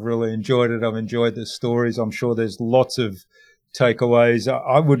blast. I've really enjoyed it. I've enjoyed the stories. I'm sure there's lots of takeaways.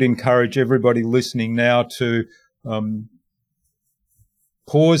 I would encourage everybody listening now to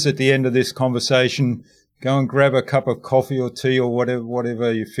pause at the end of this conversation, go and grab a cup of coffee or tea or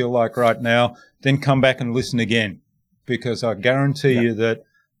whatever you feel like right now, then come back and listen again, because I guarantee you that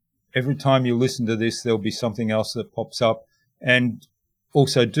every time you listen to this, there'll be something else that pops up. And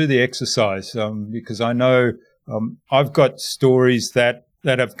also do the exercise, because I know I've got stories that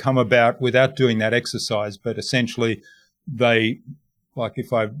have come about without doing that exercise, but essentially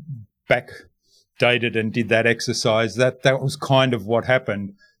if I backdated and did that exercise, that was kind of what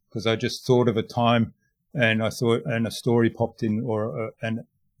happened, because I just thought of a time and a story popped in, or an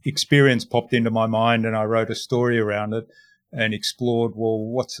experience popped into my mind, and I wrote a story around it and explored, well,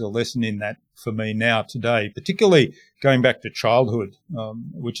 what's the lesson in that for me now today, particularly going back to childhood,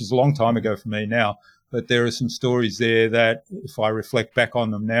 which is a long time ago for me now, but there are some stories there that if I reflect back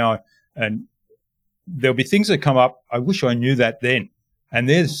on them now, and there'll be things that come up, I wish I knew that then. And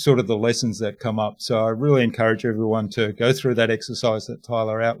there's sort of the lessons that come up. So I really encourage everyone to go through that exercise that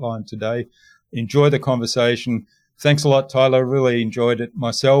Tyler outlined today. Enjoy the conversation. Thanks a lot, Tyler. Really enjoyed it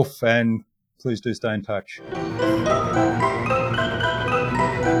myself, and please do stay in touch.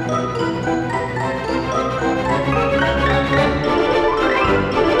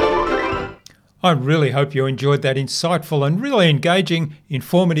 I really hope you enjoyed that insightful and really engaging,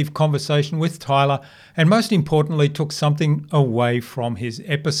 informative conversation with Tyler, and most importantly, took something away from his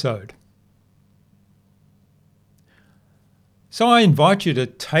episode. So I invite you to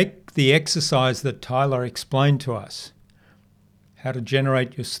take the exercise that Tyler explained to us. How to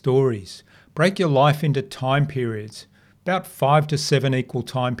generate your stories. Break your life into time periods, about 5 to 7 equal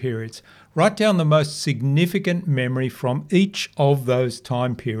time periods. Write down the most significant memory from each of those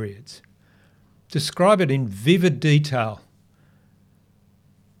time periods. Describe it in vivid detail.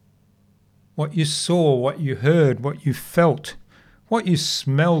 What you saw, what you heard, what you felt, what you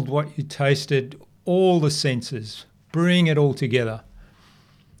smelled, what you tasted, all the senses. Bring it all together.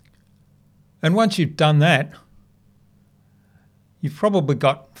 And once you've done that, you've probably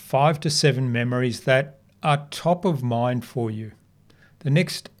got 5 to 7 memories that are top of mind for you. The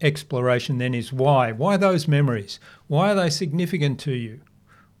next exploration then is why. Why those memories? Why are they significant to you?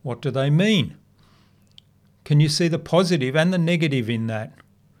 What do they mean? Can you see the positive and the negative in that?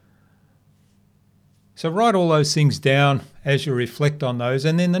 So write all those things down as you reflect on those.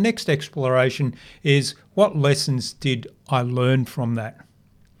 And then the next exploration is, what lessons did I learn from that?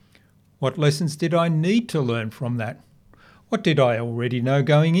 What lessons did I need to learn from that? What did I already know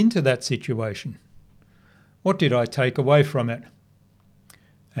going into that situation? What did I take away from it?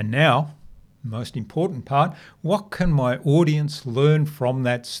 And now, most important part, what can my audience learn from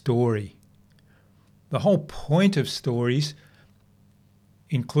that story? The whole point of stories,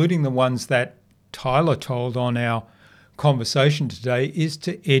 including the ones that Tyler told on our conversation today, is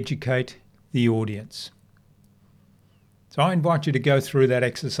to educate the audience. So I invite you to go through that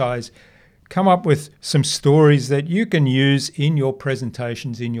exercise, come up with some stories that you can use in your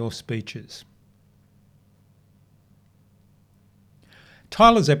presentations, in your speeches.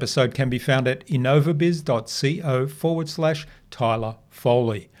 Tyler's episode can be found at innovabiz.co/Tyler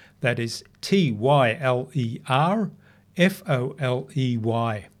Foley. That is TYLERFOLEY.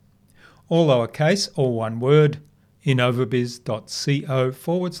 All lowercase, all one word,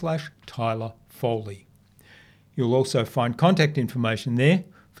 innovabiz.co/Tyler Foley. You'll also find contact information there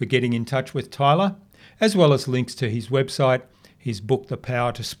for getting in touch with Tyler, as well as links to his website, his book The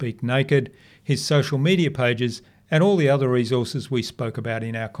Power to Speak Naked, his social media pages, and all the other resources we spoke about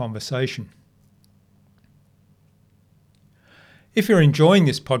in our conversation. If you're enjoying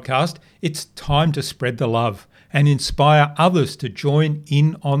this podcast, it's time to spread the love and inspire others to join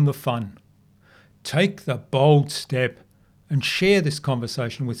in on the fun. Take the bold step and share this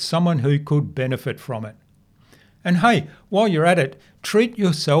conversation with someone who could benefit from it. And hey, while you're at it, treat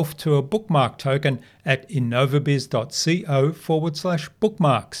yourself to a bookmark token at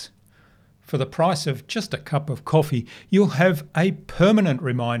innovabiz.co/bookmarks. For the price of just a cup of coffee, you'll have a permanent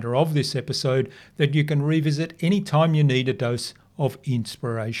reminder of this episode that you can revisit anytime you need a dose of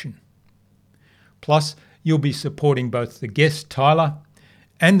inspiration. Plus, you'll be supporting both the guest Tyler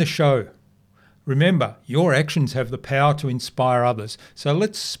and the show. Remember, your actions have the power to inspire others, so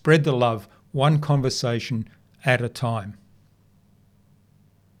let's spread the love, one conversation at a time.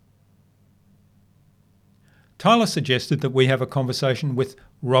 Tyler suggested that we have a conversation with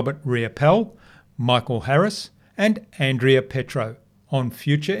Robert Riopel, Michael Harris, and Andrea Petro on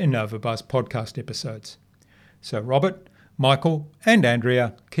future InnovaBuzz podcast episodes. So Robert, Michael, and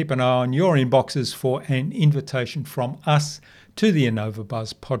Andrea, keep an eye on your inboxes for an invitation from us to the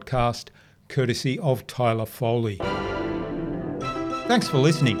InnovaBuzz podcast, courtesy of Tyler Foley. Thanks for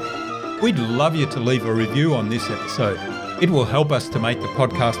listening. We'd love you to leave a review on this episode. It will help us to make the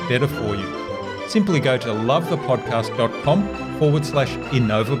podcast better for you. Simply go to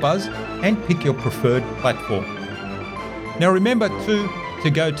lovethepodcast.com/InnovaBuzz and pick your preferred platform. Now remember to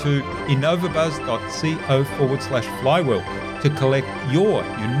go to innovabuzz.co/flywheel to collect your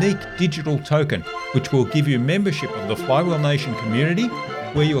unique digital token, which will give you membership of the Flywheel Nation community,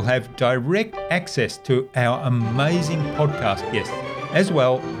 where you'll have direct access to our amazing podcast guests, as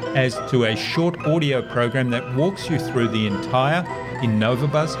well as to a short audio program that walks you through the entire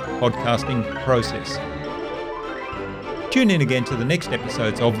InnovaBuzz podcasting process. Tune in again to the next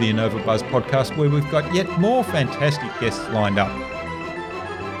episodes of the InnovaBuzz podcast, where we've got yet more fantastic guests lined up.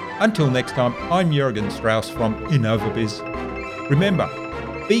 Until next time, I'm Jurgen Strauss from InnovaBiz. Remember,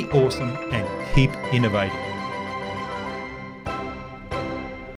 be awesome and keep innovating.